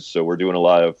partners. So we're doing a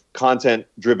lot of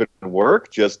content-driven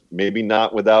work, just maybe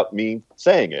not without me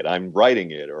saying it. I'm writing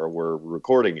it, or we're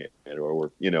recording it, or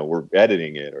we're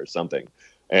editing it, or something.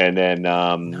 And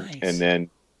then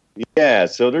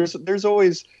Nice. So there's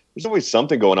always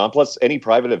something going on. Plus, any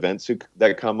private events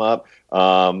that come up.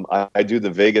 I do the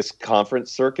Vegas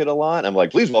conference circuit a lot. I'm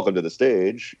like, please welcome to the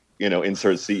stage.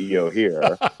 Insert CEO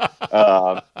here.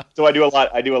 So I do a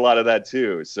lot of that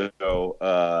too. So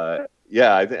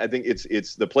I think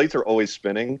it's the plates are always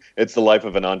spinning. It's the life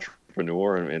of an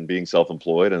entrepreneur and being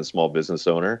self-employed and a small business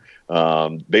owner.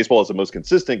 Baseball is the most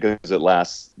consistent because it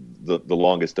lasts the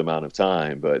longest amount of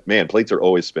time. But man, plates are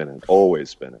always spinning.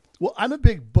 Well, I'm a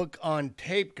big book on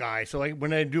tape guy. So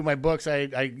when I do my books, I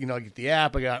get the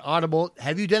app. I got Audible.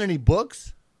 Have you done any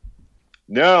books?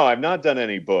 No, I've not done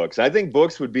any books. I think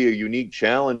books would be a unique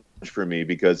challenge for me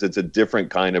because it's a different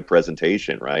kind of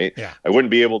presentation, right? Yeah. I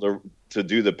wouldn't be able to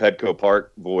do the Petco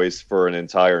Park voice for an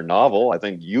entire novel. I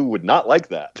think you would not like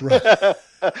that. Right.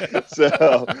 So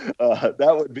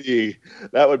that would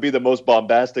be the most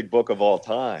bombastic book of all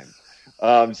time.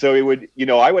 So it would,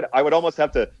 I would almost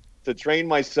have to train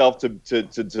myself to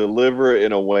deliver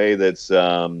in a way that's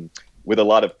with a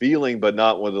lot of feeling, but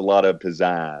not with a lot of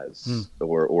pizzazz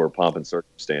or pomp and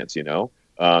circumstance,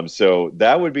 So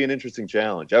that would be an interesting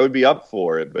challenge. I would be up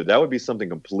for it, but that would be something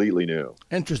completely new.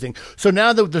 Interesting. So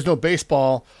now that there's no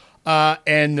baseball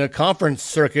and the conference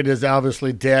circuit is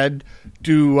obviously dead,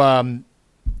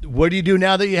 what do you do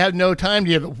now that you have no time?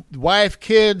 Do you have a wife,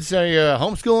 kids? Are you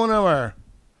homeschooling them or?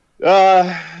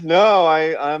 No,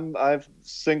 I'm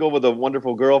single with a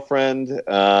wonderful girlfriend.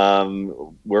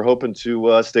 We're hoping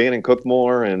to stay in and cook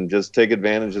more and just take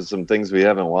advantage of some things we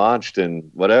haven't watched and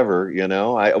whatever,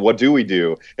 what do we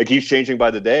do? It keeps changing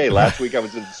by the day. Last week I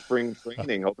was in spring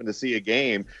training, hoping to see a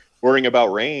game, worrying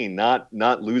about rain, not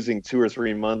losing 2 or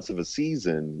 3 months of a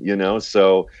season,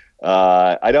 So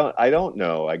I don't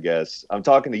know. I guess I'm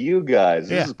talking to you guys.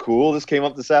 This is cool. This came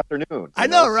up this afternoon. I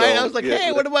know, right? So, I was like,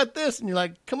 hey, what about this? And you're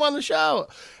like, come on the show.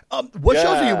 What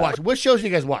shows do you watch? What shows do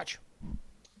you guys watch?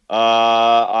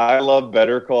 I love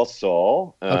Better Call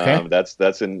Saul. Okay. I'm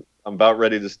about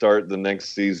ready to start the next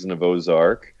season of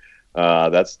Ozark.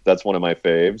 That's one of my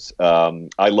faves.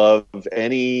 I love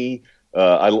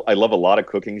I love a lot of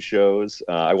cooking shows.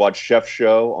 I watch Chef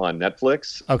Show on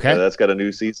Netflix. Okay. That's got a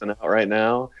new season out right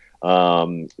now.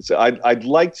 So I'd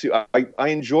like to. I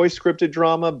enjoy scripted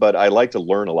drama, but I like to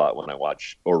learn a lot when I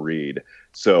watch or read.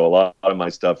 So a lot of my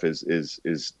stuff is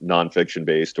nonfiction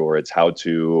based, or it's how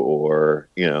to, or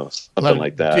something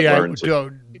like that. Learn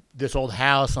This Old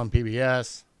House on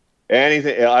PBS.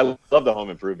 Anything. I love the home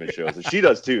improvement shows. And she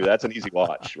does too. That's an easy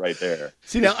watch right there.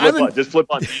 See, now just flip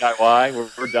on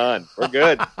DIY. We're done. We're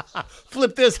good.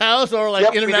 Flip This House, or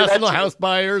like International House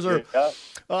Buyers, or. Yeah.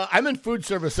 I'm in food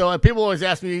service, so people always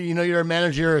ask me, you're a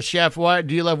manager, a chef. Why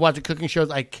do you love watching cooking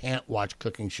shows? I can't watch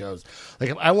cooking shows. Like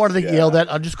if I wanted to yell that,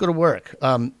 I'll just go to work.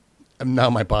 Now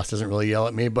my boss doesn't really yell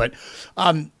at me, but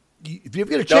if you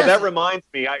get a chance, no, that reminds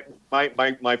me.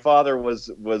 My father was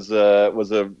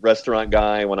a restaurant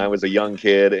guy when I was a young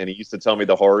kid, and he used to tell me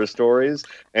the horror stories,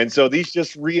 and so these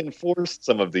just reinforced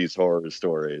some of these horror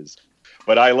stories.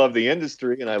 But I love the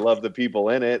industry and I love the people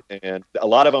in it, and a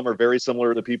lot of them are very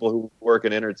similar to people who work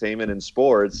in entertainment and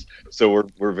sports. So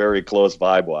we're very close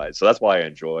vibe wise. So that's why I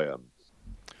enjoy them.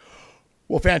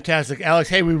 Well, fantastic, Alex.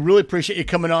 Hey, we really appreciate you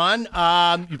coming on.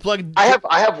 You plugged. I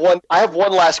have one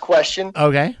last question.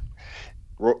 Okay.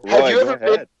 Roy,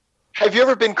 have you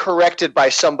ever been corrected by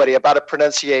somebody about a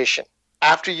pronunciation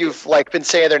after you've been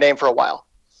saying their name for a while?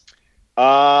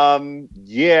 There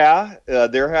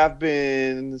have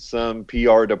been some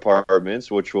PR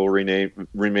departments, which will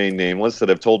remain nameless, that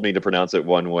have told me to pronounce it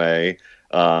one way,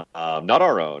 not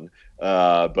our own,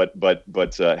 but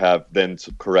have then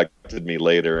corrected me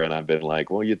later, and I've been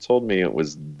like, well, you told me it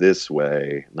was this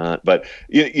way, not. But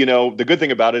the good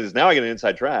thing about it is now I get an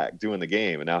inside track doing the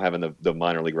game, and now having the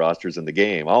minor league rosters in the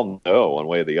game, I'll know one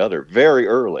way or the other very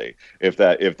early if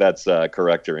that's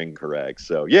correct or incorrect.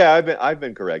 So yeah, I've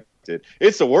been corrected.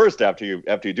 It's the worst after you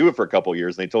do it for a couple of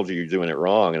years and they told you you're doing it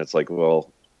wrong, and it's like,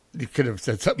 well, you could have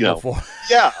said something before.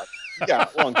 Yeah,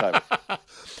 long time.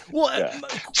 Well, Yeah.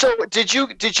 So did you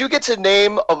get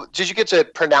to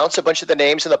pronounce a bunch of the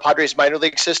names in the Padres minor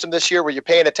league system this year? Were you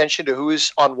paying attention to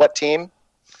who's on what team?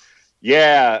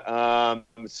 Yeah.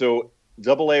 So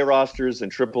AA rosters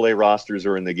and AAA rosters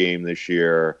are in the game this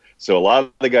year. So a lot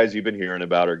of the guys you've been hearing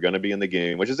about are going to be in the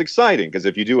game, which is exciting because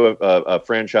if you do a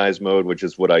franchise mode, which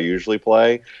is what I usually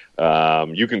play,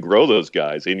 you can grow those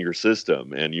guys in your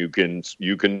system, and you can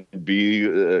be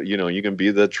you can be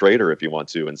the trader if you want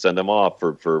to and send them off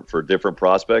for different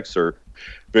prospects or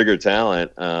bigger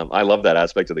talent. I love that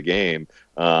aspect of the game.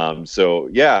 So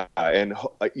yeah, and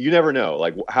you never know.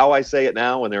 Like how I say it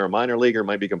now when they're a minor leaguer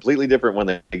might be completely different when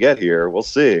they get here. We'll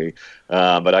see.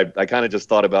 But I kind of just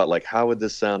thought about like how would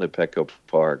this sound at Petco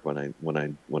Park when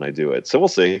I do it. So we'll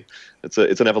see. It's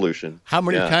an evolution. How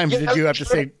many times did you have to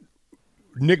say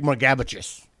Nick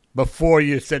Margavicius before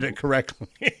you said it correctly?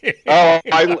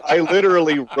 I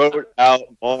literally wrote out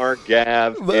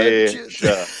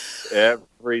Margavicius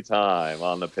every time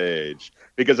on the page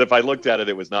because if I looked at it,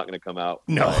 it was not going to come out.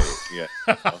 No. Right.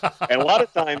 Yeah. And a lot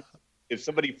of times, if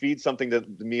somebody feeds something to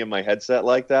me in my headset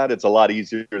like that, it's a lot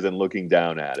easier than looking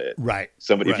down at it. Right.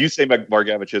 If you say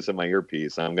Margavicius in my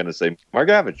earpiece, I'm going to say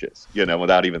Margavicius,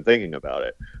 without even thinking about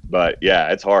it. But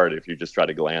yeah, it's hard if you just try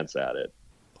to glance at it.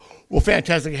 Well,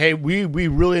 fantastic. Hey, we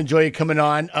really enjoy you coming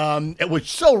on. It was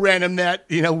so random that,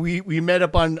 we met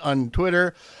up on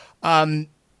Twitter.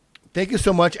 Thank you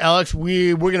so much, Alex.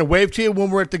 We're going to wave to you when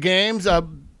we're at the games. I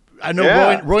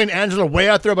know Roy and Angela are way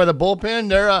out there by the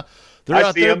bullpen. They're I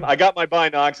out see there. him. I got my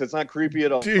binocs. It's not creepy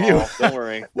at all. Do you? Don't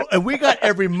worry. Well, and we got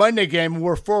every Monday game.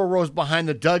 We're 4 rows behind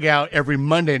the dugout every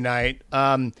Monday night.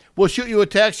 We'll shoot you a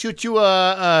text, shoot you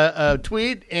a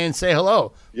tweet, and say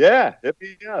hello. Yeah, hit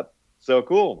me up. So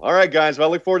cool. All right, guys. Well,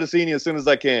 I look forward to seeing you as soon as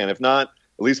I can. If not,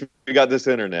 at least we got this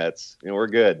internet. We're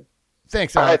good.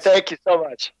 Thanks, All right, Alex. thank you so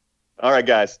much. All right,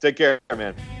 guys. Take care,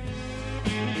 man.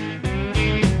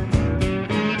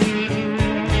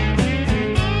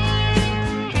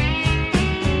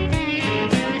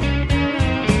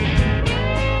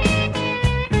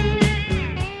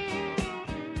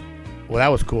 Well, that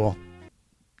was cool.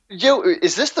 Yo,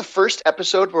 is this the first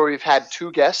episode where we've had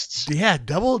 2 guests? Yeah,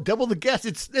 double the guests.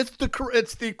 It's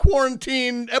the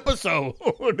quarantine episode.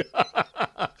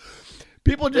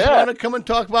 People just Yeah. want to come and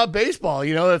talk about baseball.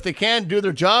 If they can't do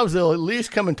their jobs, they'll at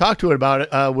least come and talk to it about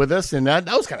it with us, and that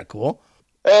was kind of cool.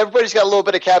 Everybody's got a little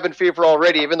bit of cabin fever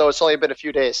already, even though it's only been a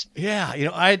few days. Yeah,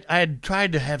 I had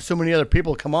tried to have so many other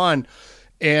people come on,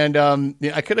 and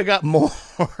I could have got more,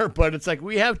 but it's like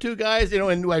we have 2 guys,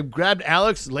 and I grabbed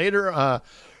Alex later,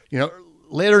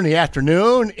 later in the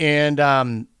afternoon,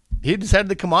 and he decided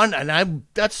to come on, and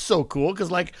that's so cool because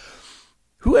like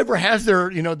whoever has their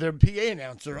PA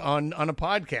announcer on a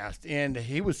podcast, and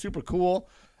he was super cool,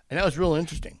 and that was real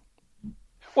interesting.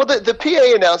 Well, the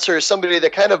PA announcer is somebody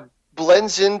that kind of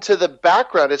blends into the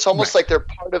background. It's almost like they're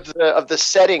part of the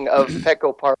setting of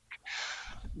Petco Park.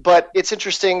 But it's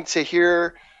interesting to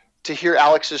hear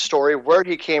Alex's story, where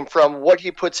he came from, what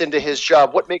he puts into his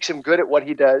job, what makes him good at what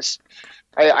he does.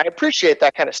 I appreciate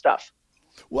that kind of stuff.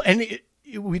 Well, and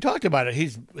we talked about it.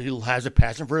 He has a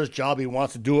passion for his job. He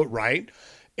wants to do it right,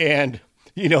 and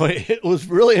it was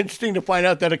really interesting to find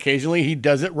out that occasionally he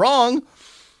does it wrong,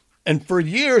 and for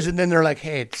years. And then they're like,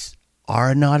 "Hey, it's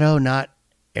Arenado, not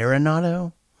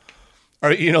Arenado,"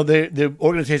 or the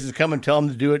organizations come and tell him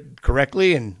to do it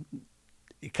correctly, and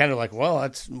you kind of like, well,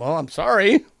 I'm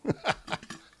sorry.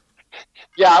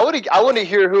 Yeah, I want to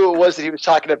hear who it was that he was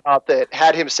talking about that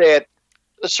had him say it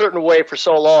a certain way for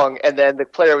so long, and then the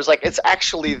player was like, "It's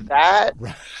actually that."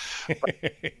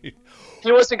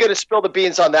 He wasn't going to spill the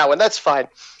beans on that one. That's fine.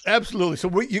 Absolutely.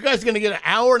 So you guys are going to get an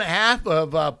hour and a half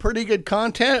of pretty good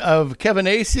content of Kevin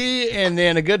Acee, and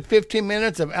then a good 15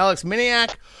 minutes of Alex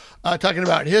Miniak talking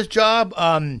about his job.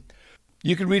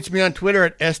 You can reach me on Twitter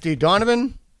at SD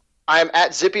Donovan. I'm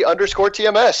at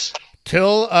Zippy_TMS.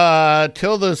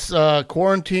 Till this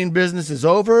quarantine business is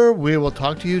over, we will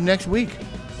talk to you next week.